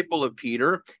disciple of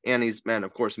Peter, and he's,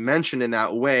 of course, mentioned in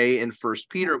that way in 1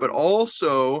 Peter, but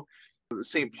also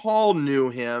St. Paul knew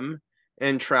him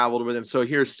and traveled with him. So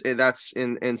that's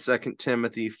in 2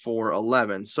 Timothy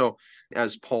 4:11. So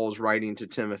as Paul's writing to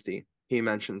Timothy, he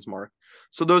mentions Mark.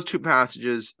 So those two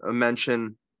passages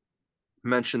mention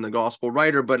the gospel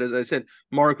writer, but as I said,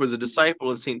 Mark was a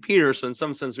disciple of St. Peter, so in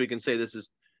some sense we can say this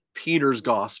is Peter's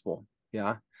gospel.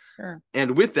 Yeah. Sure.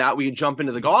 And with that, we can jump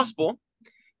into the gospel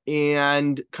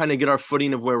and kind of get our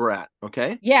footing of where we're at.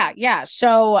 Okay. Yeah.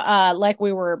 So like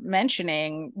we were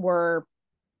mentioning, we're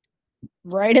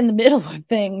right in the middle of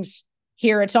things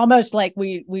here. It's almost like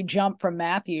we jump from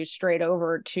Matthew straight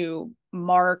over to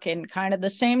Mark in kind of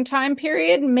the same time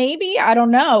period. Maybe, I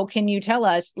don't know. Can you tell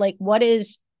us like what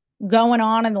is going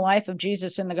on in the life of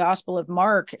Jesus in the Gospel of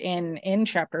Mark in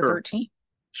chapter 13?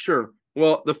 Sure.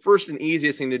 Well, the first and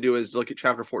easiest thing to do is look at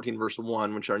chapter 14, verse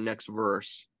 1, which is our next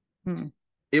verse.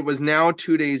 It was now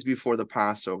 2 days before the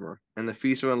Passover and the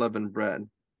Feast of Unleavened Bread.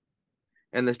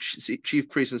 And the chief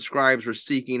priests and scribes were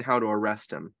seeking how to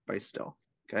arrest him by stealth.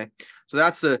 Okay. So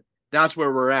that's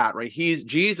where we're at, right?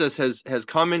 Jesus has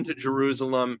come into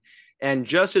Jerusalem. And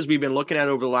just as we've been looking at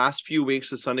over the last few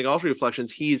weeks with Sunday Gospel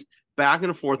Reflections, he's back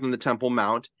and forth on the Temple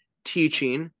Mount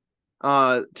teaching,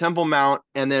 Temple Mount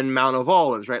and then Mount of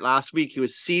Olives, right? Last week he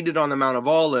was seated on the Mount of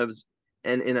Olives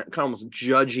and in a kind of almost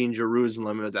judging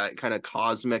Jerusalem. It was that kind of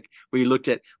cosmic, we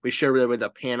shared with a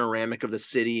panoramic of the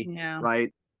city,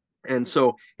 right? And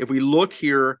so if we look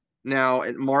here now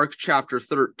at Mark chapter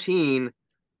 12,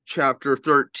 chapter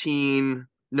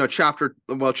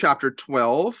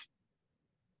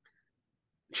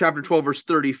 12, verse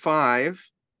 35.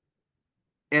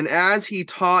 And as he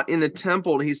taught in the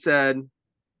temple, he said,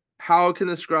 how can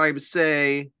the scribes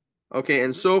say, okay,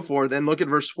 and so forth. And look at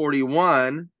verse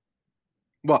 41.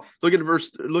 Well, look at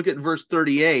verse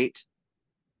 38.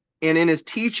 And in his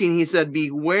teaching, he said,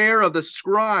 beware of the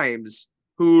scribes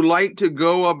who like to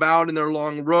go about in their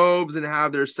long robes and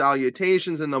have their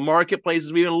salutations in the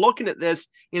marketplaces. We've been looking at this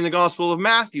in the Gospel of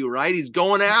Matthew, right? He's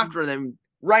going after them,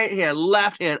 right hand,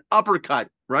 left hand, uppercut,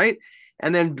 right?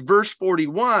 And then verse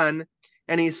 41,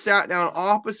 and he sat down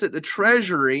opposite the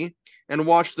treasury and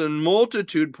watched the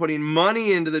multitude putting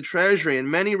money into the treasury, and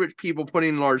many rich people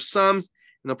putting large sums.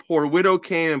 And the poor widow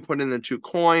came and put in the 2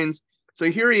 coins. So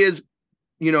here he is,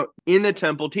 in the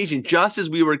temple teaching, just as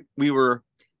we were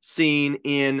seeing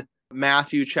in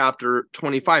Matthew chapter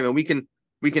 25. And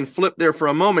we can flip there for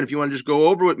a moment if you want to just go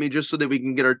over with me, just so that we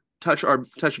can get our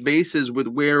touch bases with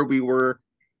where we were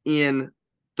in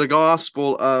the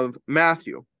Gospel of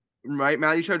Matthew. Right,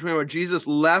 Matthew chapter 21, Jesus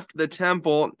left the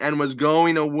temple and was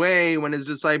going away when his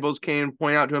disciples came and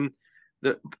point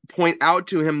out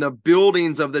to him the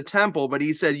buildings of the temple. But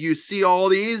he said, "You see all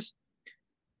these?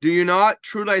 Do you not?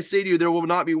 Truly I say to you, there will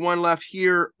not be one left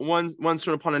here, one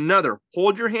stone upon another."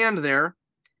 Hold your hand there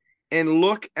and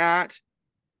look at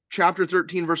chapter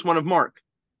 13, verse 1 of Mark.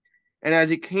 And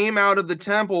as he came out of the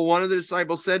temple, one of the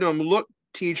disciples said to him, "Look,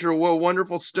 teacher, what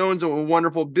wonderful stones, what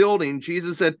wonderful building."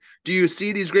 Jesus said, "Do you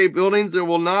see these great buildings? There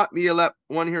will not be left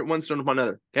one here, one stone upon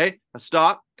another." Okay, now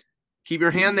stop. Keep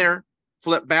your hand there.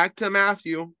 Flip back to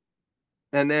Matthew,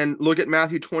 and then look at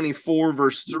Matthew 24,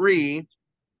 verse 3.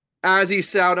 As he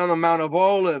sat on the Mount of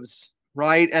Olives,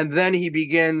 right? And then he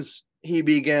begins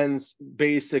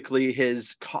basically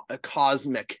his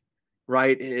cosmic,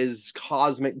 right? His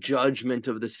cosmic judgment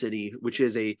of the city, which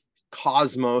is a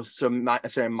cosmos, a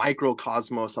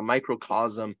microcosmos, a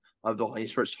microcosm of the whole. He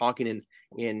starts talking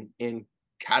in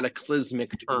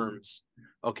cataclysmic terms.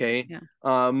 Okay.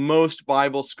 Yeah. Most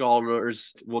Bible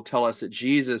scholars will tell us that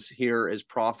Jesus here is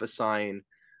prophesying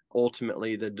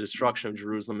ultimately the destruction of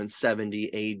Jerusalem in 70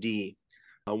 AD,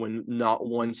 when not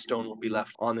one stone will be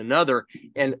left on another.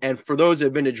 And for those who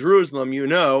have been to Jerusalem,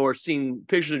 or seen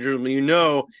pictures of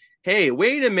Jerusalem, hey,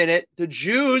 wait a minute, the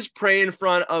Jews pray in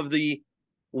front of the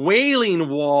Wailing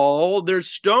Wall. There's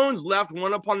stones left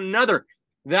one upon another.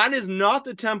 That is not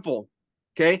the temple.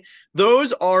 Okay,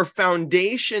 those are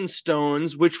foundation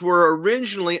stones which were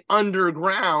originally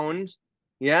underground.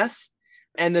 Yes.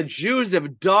 And the Jews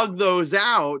have dug those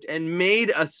out and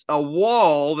made a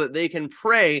wall that they can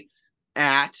pray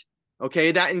at.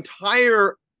 Okay, that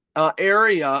entire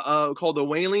area called the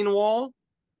Wailing Wall.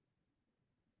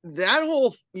 That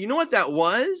whole, you know what that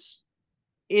was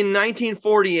in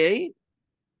 1948?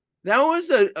 That was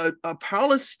a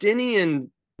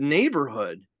Palestinian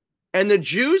neighborhood. And the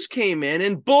Jews came in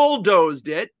and bulldozed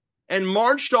it and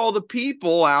marched all the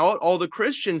people out, all the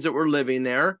Christians that were living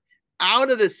there, out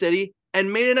of the city,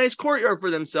 and made a nice courtyard for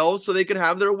themselves so they could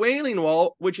have their Wailing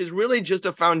Wall, which is really just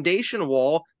a foundation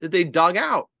wall that they dug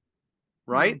out,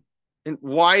 right? Mm-hmm. And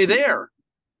why there?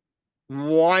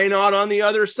 Why not on the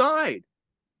other side,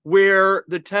 where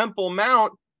the Temple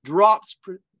Mount drops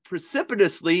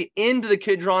precipitously into the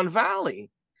Kidron Valley,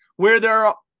 where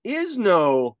there is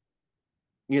no,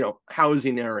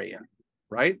 housing area,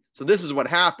 right? So this is what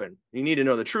happened. You need to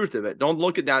know the truth of it. Don't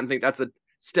look at that and think that's a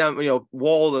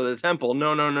wall of the temple.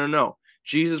 No.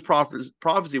 Jesus'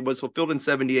 prophecy was fulfilled in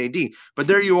 70 AD. But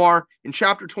there you are in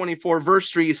chapter 24, verse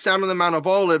 3, you sat on the Mount of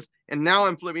Olives. And now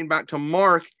I'm flipping back to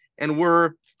Mark, and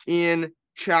we're in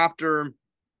chapter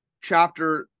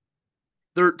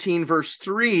 13, verse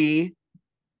 3.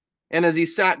 And as he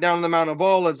sat down on the Mount of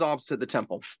Olives opposite the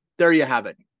temple. There you have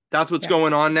it. That's what's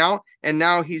going on now. And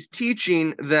now he's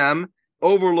teaching them,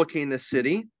 overlooking the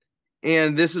city.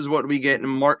 And this is what we get in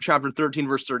Mark chapter 13,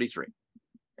 verse 33.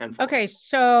 Okay,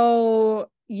 so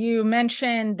you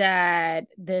mentioned that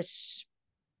this,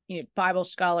 Bible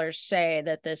scholars say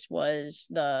that this was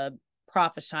the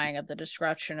prophesying of the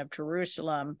destruction of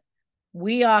Jerusalem.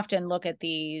 We often look at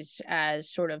these as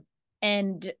sort of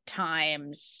end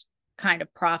times kind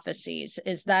of prophecies.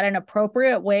 Is that an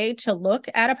appropriate way to look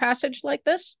at a passage like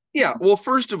this? Yeah. Well,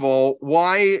 first of all,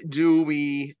 why do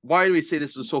we say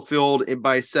this was fulfilled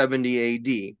by 70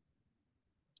 AD?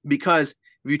 Because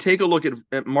if you take a look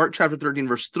at Mark chapter 13,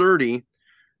 verse 30,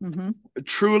 mm-hmm.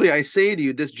 Truly I say to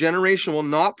you, this generation will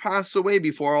not pass away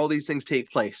before all these things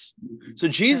take place. So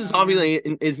Jesus obviously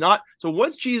is not. So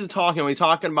what's Jesus talking about? He's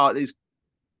talking about these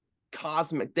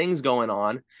cosmic things going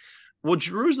on. Well,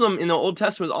 Jerusalem in the Old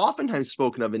Testament is oftentimes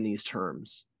spoken of in these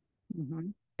terms. Mm-hmm.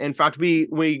 In fact,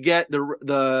 we get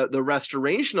the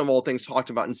restoration of all things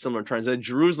talked about in similar terms. That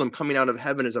Jerusalem coming out of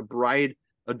heaven as a bride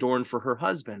adorned for her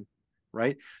husband,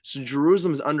 right? So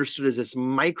Jerusalem is understood as this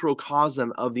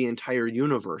microcosm of the entire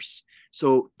universe.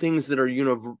 So things that are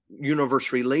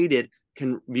universe related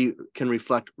can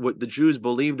reflect what the Jews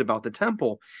believed about the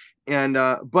temple.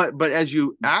 but as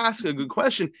you ask a good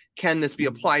question, can this be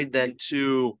applied then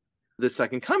to the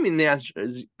second coming? The answer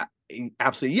is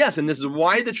absolutely yes. And this is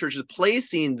why the church is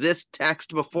placing this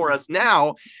text before us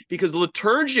now, because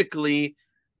liturgically,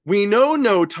 we know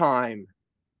no time.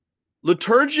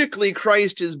 Liturgically,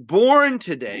 Christ is born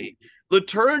today.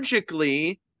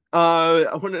 Liturgically,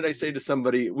 what did I say to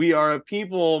somebody? We are a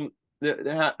people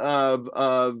of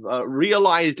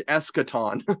realized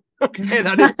eschaton. Okay,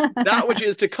 that is that which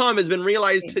is to come has been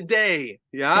realized today.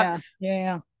 Yeah.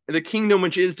 The kingdom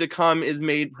which is to come is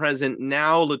made present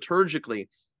now liturgically.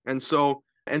 And so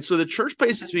the church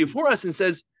places before us and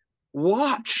says,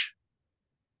 watch,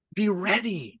 be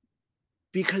ready,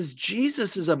 because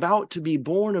Jesus is about to be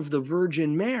born of the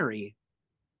Virgin Mary.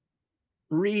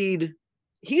 Read,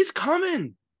 he's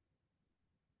coming.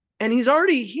 And he's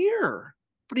already here,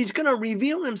 but he's going to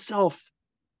reveal himself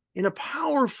in a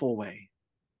powerful way.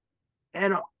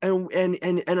 And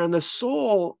the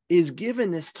soul is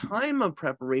given this time of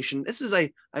preparation. This is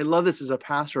I love this as a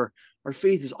pastor. Our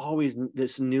faith is always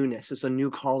this newness. It's a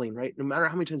new calling, right? No matter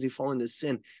how many times we fall into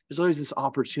sin, there's always this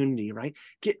opportunity, right?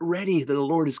 Get ready that the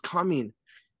Lord is coming.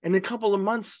 And in a couple of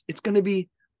months, it's going to be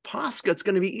Pascha. It's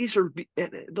going to be Easter.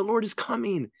 The Lord is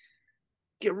coming.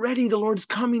 Get ready. The Lord's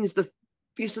coming. It's the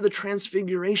Feast of the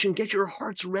Transfiguration. Get your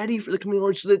hearts ready for the coming of the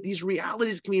Lord so that these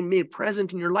realities can be made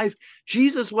present in your life.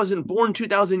 Jesus wasn't born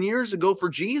 2,000 years ago for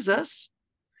Jesus.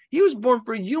 He was born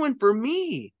for you and for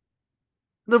me.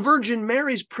 The Virgin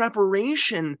Mary's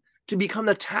preparation to become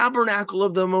the tabernacle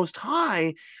of the Most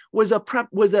High was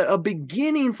a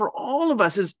beginning for all of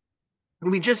us. As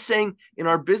we just sang in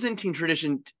our Byzantine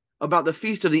tradition about the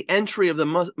feast of the entry of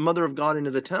the Mother of God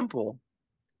into the temple.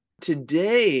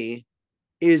 Today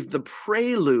is the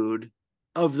prelude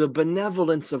of the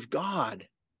benevolence of God.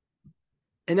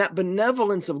 And that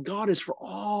benevolence of God is for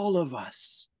all of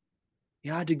us.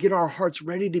 To get our hearts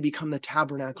ready to become the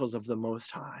tabernacles of the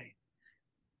Most High.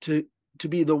 To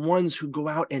be the ones who go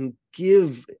out and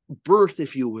give birth,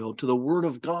 if you will, to the Word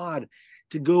of God,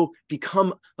 to go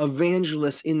become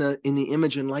evangelists in the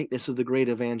image and likeness of the great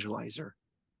evangelizer.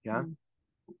 Yeah.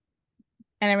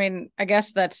 And I mean, I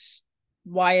guess that's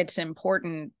why it's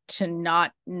important to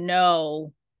not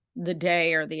know the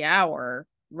day or the hour,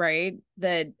 right?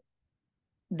 That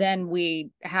then we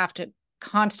have to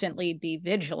constantly be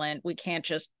vigilant. We can't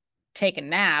just take a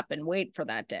nap and wait for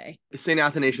that day. St.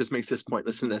 Athanasius makes this point.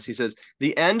 Listen to this. He says,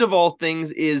 the end of all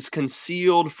things is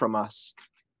concealed from us.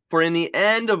 For in the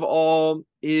end of all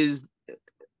is,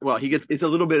 it's a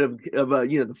little bit of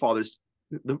the Father's,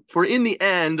 for in the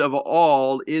end of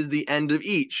all is the end of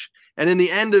each. And in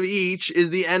the end of each is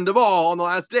the end of all on the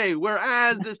last day.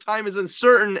 Whereas this time is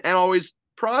uncertain and always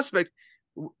prospect,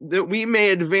 that we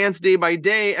may advance day by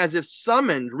day as if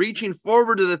summoned, reaching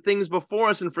forward to the things before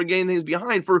us and forgetting things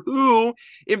behind. For who,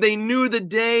 if they knew the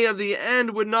day of the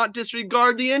end, would not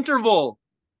disregard the interval?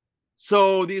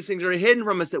 So these things are hidden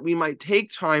from us that we might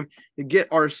take time to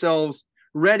get ourselves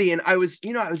ready. And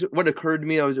what occurred to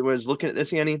me, I was looking at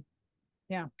this, Annie.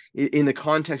 Yeah. In the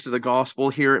context of the gospel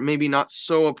here, it may be not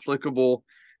so applicable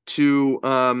to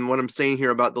what I'm saying here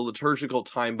about the liturgical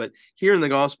time, but here in the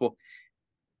gospel,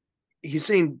 he's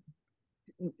saying,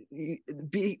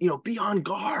 be on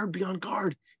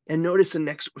guard. And notice the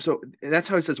next, so that's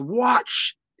how it says,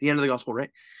 watch, the end of the gospel,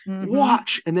 right? Mm-hmm.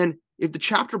 Watch. And then if the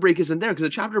chapter break isn't there, because the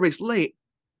chapter break's late,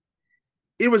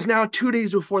 it was now 2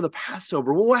 days before the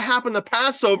Passover. Well, what happened the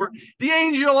Passover? The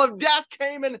angel of death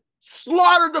came and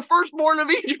slaughtered the firstborn of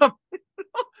Egypt.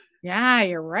 Yeah,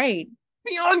 you're right.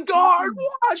 Be on guard.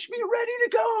 Watch. Be ready to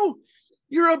go.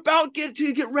 You're about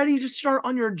to get ready to start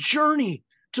on your journey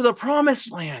to the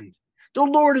promised land. The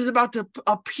Lord is about to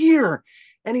appear,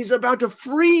 and he's about to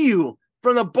free you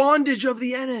from the bondage of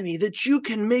the enemy, that you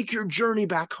can make your journey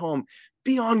back home.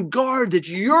 Be on guard that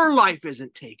your life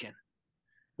isn't taken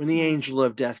when the angel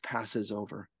of death passes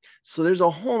over. So there's a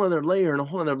whole other layer and a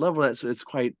whole other level. It's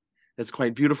quite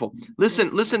beautiful. Listen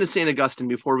to St. Augustine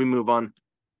before we move on.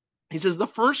 He says, the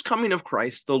first coming of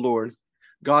Christ, the Lord,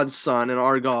 God's Son and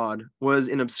our God, was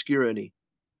in obscurity.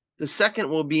 The second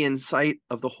will be in sight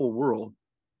of the whole world.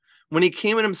 When he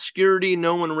came in obscurity,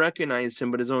 no one recognized him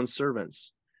but his own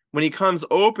servants. When he comes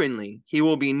openly, he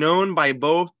will be known by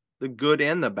both the good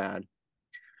and the bad.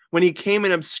 When he came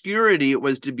in obscurity, it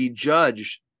was to be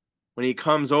judged. When he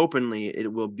comes openly,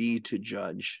 it will be to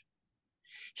judge.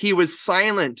 He was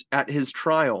silent at his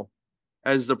trial,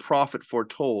 as the prophet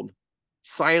foretold,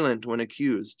 silent when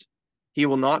accused. He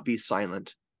will not be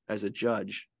silent as a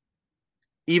judge.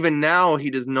 Even now, he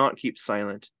does not keep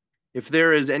silent, if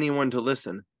there is anyone to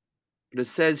listen. But it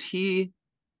says he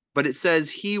But it says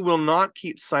he will not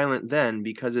keep silent then,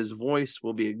 because his voice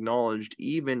will be acknowledged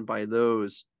even by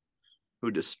those who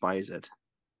despise it.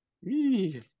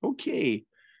 Okay.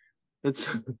 It's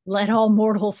Let all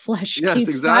mortal flesh yes, keep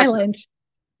exactly. silent.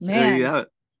 There you Man, have it.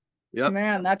 Yep.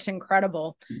 man, that's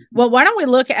incredible. Well, why don't we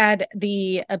look at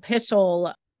the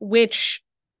epistle, which,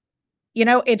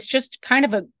 it's just kind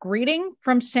of a greeting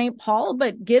from St. Paul,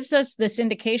 but gives us this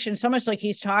indication, so much like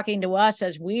he's talking to us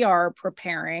as we are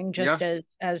preparing, just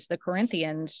as the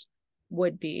Corinthians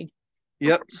would be.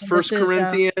 Yep. So First this is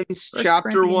Corinthians 1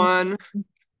 chapter Corinthians. 1.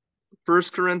 1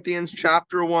 Corinthians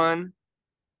chapter 1.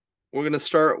 We're going to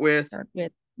start with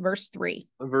verse 3.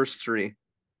 Verse 3.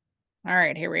 All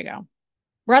right, here we go.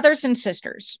 Brothers and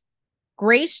sisters,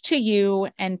 grace to you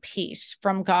and peace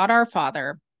from God our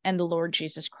Father and the Lord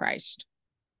Jesus Christ.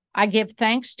 I give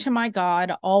thanks to my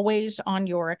God always on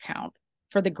your account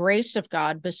for the grace of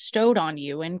God bestowed on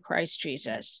you in Christ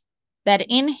Jesus, that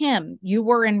in him you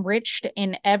were enriched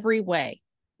in every way,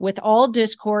 with all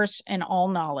discourse and all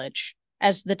knowledge,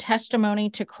 as the testimony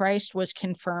to Christ was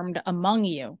confirmed among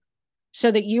you,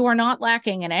 so that you are not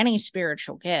lacking in any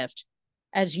spiritual gift,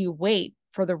 as you wait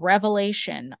for the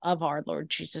revelation of our Lord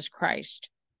Jesus Christ.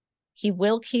 He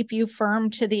will keep you firm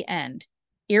to the end,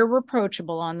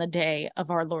 irreproachable on the day of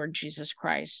our Lord Jesus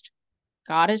Christ.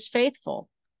 God is faithful,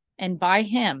 and by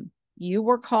him you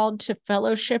were called to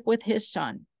fellowship with his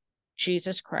Son,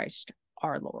 Jesus Christ,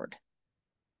 our Lord.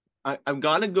 I've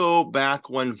got to go back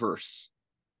one verse,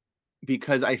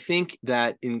 because I think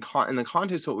that in the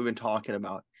context of what we've been talking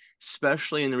about,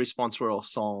 especially in the responsorial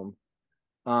psalm,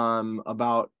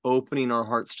 about opening our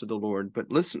hearts to the Lord.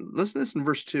 But listen to this in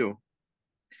verse 2.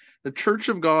 The church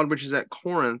of God, which is at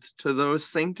Corinth, to those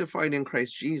sanctified in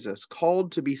Christ Jesus,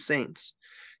 called to be saints,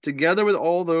 together with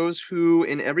all those who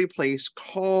in every place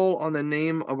call on the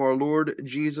name of our Lord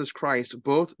Jesus Christ,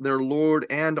 both their Lord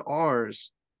and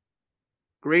ours.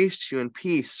 Grace to you and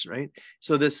peace, right?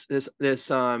 So this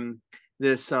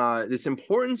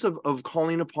importance of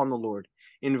calling upon the Lord,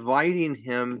 inviting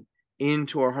him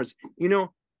into our hearts.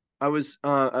 I was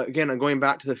again going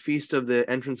back to the feast of the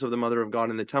entrance of the Mother of God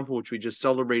in the temple, which we just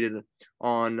celebrated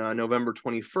on November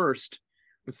 21st.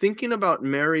 Thinking about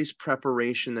Mary's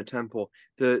preparation in the temple,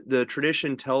 the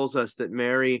tradition tells us that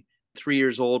Mary, 3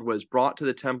 years old, was brought to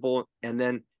the temple and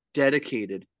then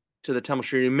dedicated to the temple.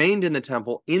 She remained in the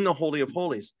temple in the Holy of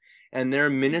Holies, and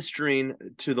there ministering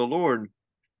to the Lord.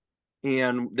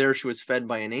 And there she was fed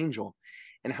by an angel,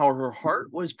 and how her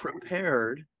heart was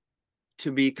prepared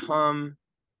to become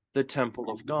the temple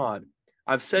of God.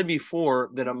 I've said before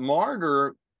that a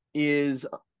martyr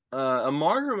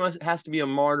has to be a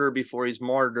martyr before he's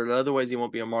martyred. Otherwise, he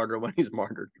won't be a martyr when he's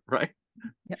martyred, right?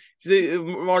 Yep. See,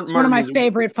 it's one of my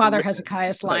favorite Father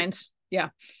Hezekiah's lines. Yeah.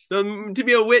 So, to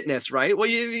be a witness, right? Well,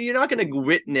 you're not going to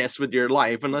witness with your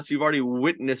life unless you've already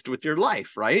witnessed with your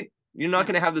life, right? You're not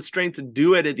going to have the strength to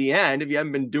do it at the end if you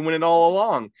haven't been doing it all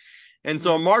along. And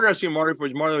so a martyr has to be a martyr for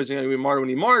his martyr. He's going to be a martyr when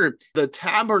he martyred. The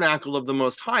tabernacle of the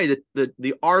Most High,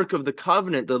 the Ark of the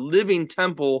Covenant, the living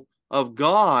temple of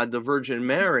God, the Virgin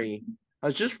Mary. I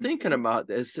was just thinking about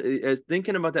this,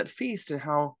 thinking about that feast and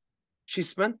how she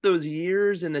spent those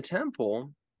years in the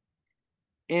temple.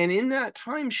 And in that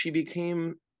time, she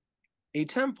became a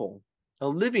temple, a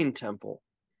living temple,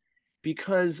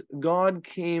 because God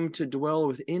came to dwell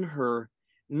within her,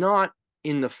 not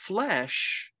in the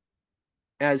flesh,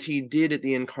 as he did at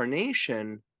the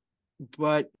incarnation,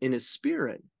 but in his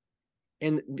spirit.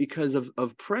 And because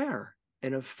of prayer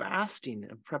and of fasting,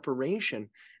 of preparation,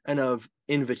 and of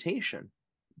invitation,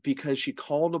 because she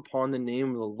called upon the name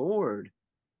of the Lord,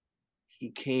 he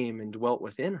came and dwelt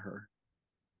within her.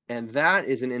 And that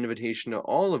is an invitation to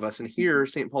all of us. And here,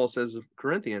 St. Paul says of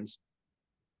Corinthians,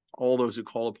 all those who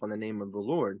call upon the name of the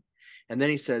Lord. And then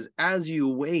he says, as you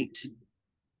wait.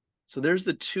 So there's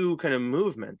the two kind of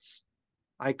movements.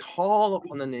 I call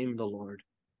upon the name of the Lord,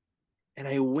 and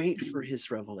I wait for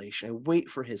his revelation. I wait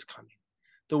for his coming.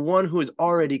 The one who has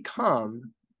already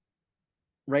come,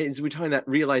 right? As we're talking that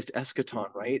realized eschaton,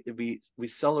 right? We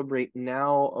celebrate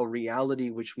now a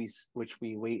reality which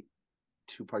we wait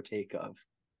to partake of.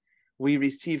 We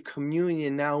receive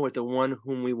communion now with the one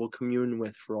whom we will commune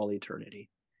with for all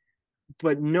eternity.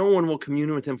 But no one will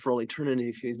commune with him for all eternity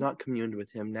if he's not communed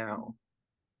with him now.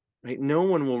 Right? No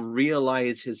one will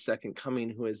realize his second coming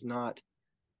who has not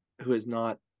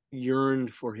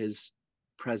yearned for his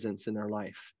presence in their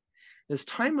life. This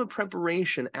time of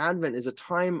preparation, Advent, is a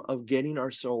time of getting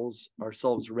ourselves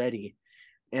ready.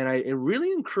 And I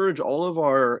really encourage all of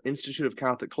our Institute of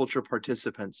Catholic Culture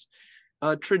participants.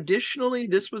 Traditionally,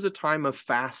 this was a time of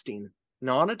fasting,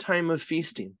 not a time of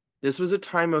feasting. This was a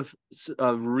time of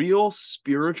real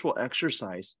spiritual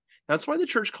exercise. That's why the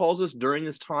church calls us during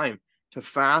this time to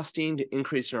fasting, to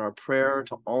increasing our prayer,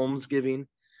 to almsgiving,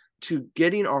 to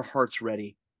getting our hearts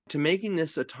ready, to making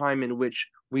this a time in which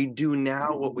we do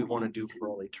now what we want to do for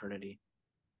all eternity.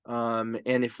 And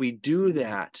if we do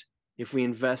that, if we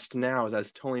invest now, as I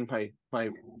was telling my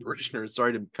parishioners,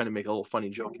 sorry to kind of make a little funny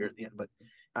joke here at the end, but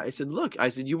I said, look,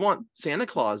 you want Santa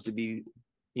Claus to be,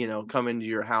 come into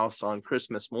your house on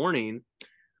Christmas morning,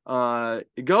 go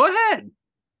ahead,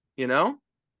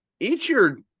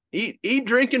 eat,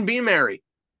 drink, and be merry,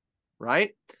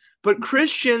 right? But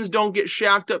Christians don't get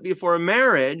shacked up before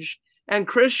marriage, and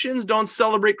Christians don't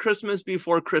celebrate Christmas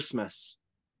before Christmas.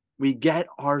 We get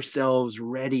ourselves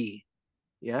ready,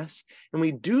 yes? And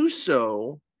we do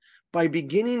so by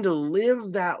beginning to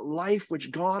live that life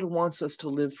which God wants us to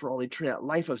live for all eternity, that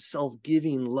life of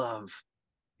self-giving love,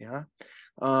 yeah?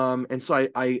 And so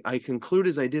I conclude,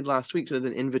 as I did last week, with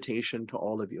an invitation to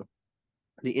all of you.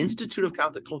 The Institute of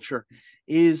Catholic Culture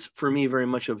is, for me, very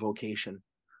much a vocation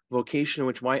in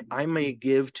which I may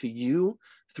give to you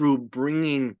through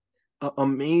bringing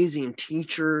amazing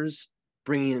teachers,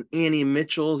 bringing Annie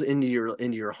Mitchells into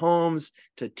your homes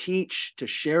to teach, to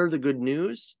share the good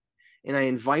news. And I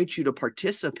invite you to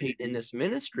participate in this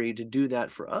ministry, to do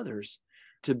that for others,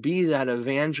 to be that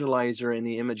evangelizer in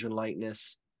the image and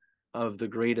likeness of the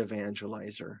great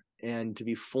evangelizer, and to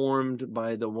be formed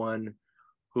by the one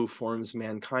who forms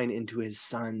mankind into his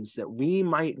sons, that we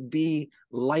might be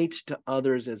light to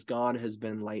others as God has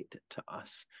been light to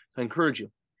us. So I encourage you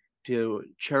to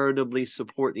charitably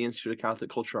support the Institute of Catholic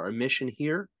Culture, our mission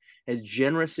here, as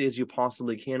generously as you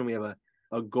possibly can. We have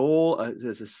a goal,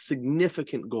 there's a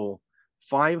significant goal,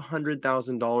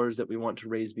 $500,000 that we want to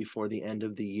raise before the end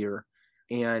of the year.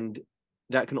 And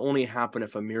that can only happen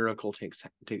if a miracle takes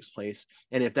place.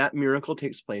 And if that miracle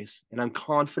takes place, and I'm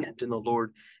confident in the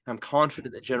Lord, I'm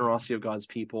confident in the generosity of God's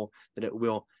people that it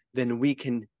will, then we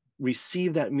can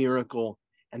receive that miracle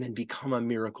and then become a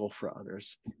miracle for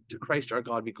others. To Christ our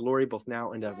God be glory both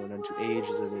now and ever, and unto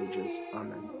ages of ages.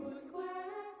 Amen.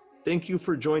 Thank you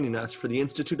for joining us for the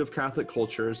Institute of Catholic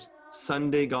Culture's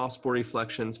Sunday Gospel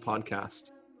Reflections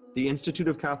podcast. The Institute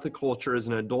of Catholic Culture is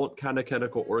an adult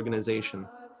catechetical organization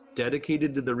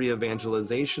dedicated to the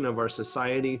re-evangelization of our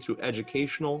society through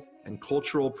educational and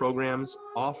cultural programs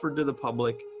offered to the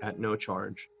public at no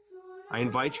charge. I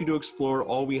invite you to explore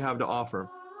all we have to offer,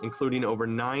 including over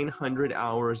 900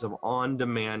 hours of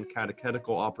on-demand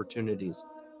catechetical opportunities,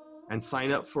 and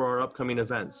sign up for our upcoming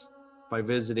events by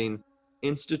visiting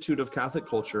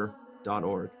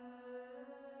instituteofcatholicculture.org.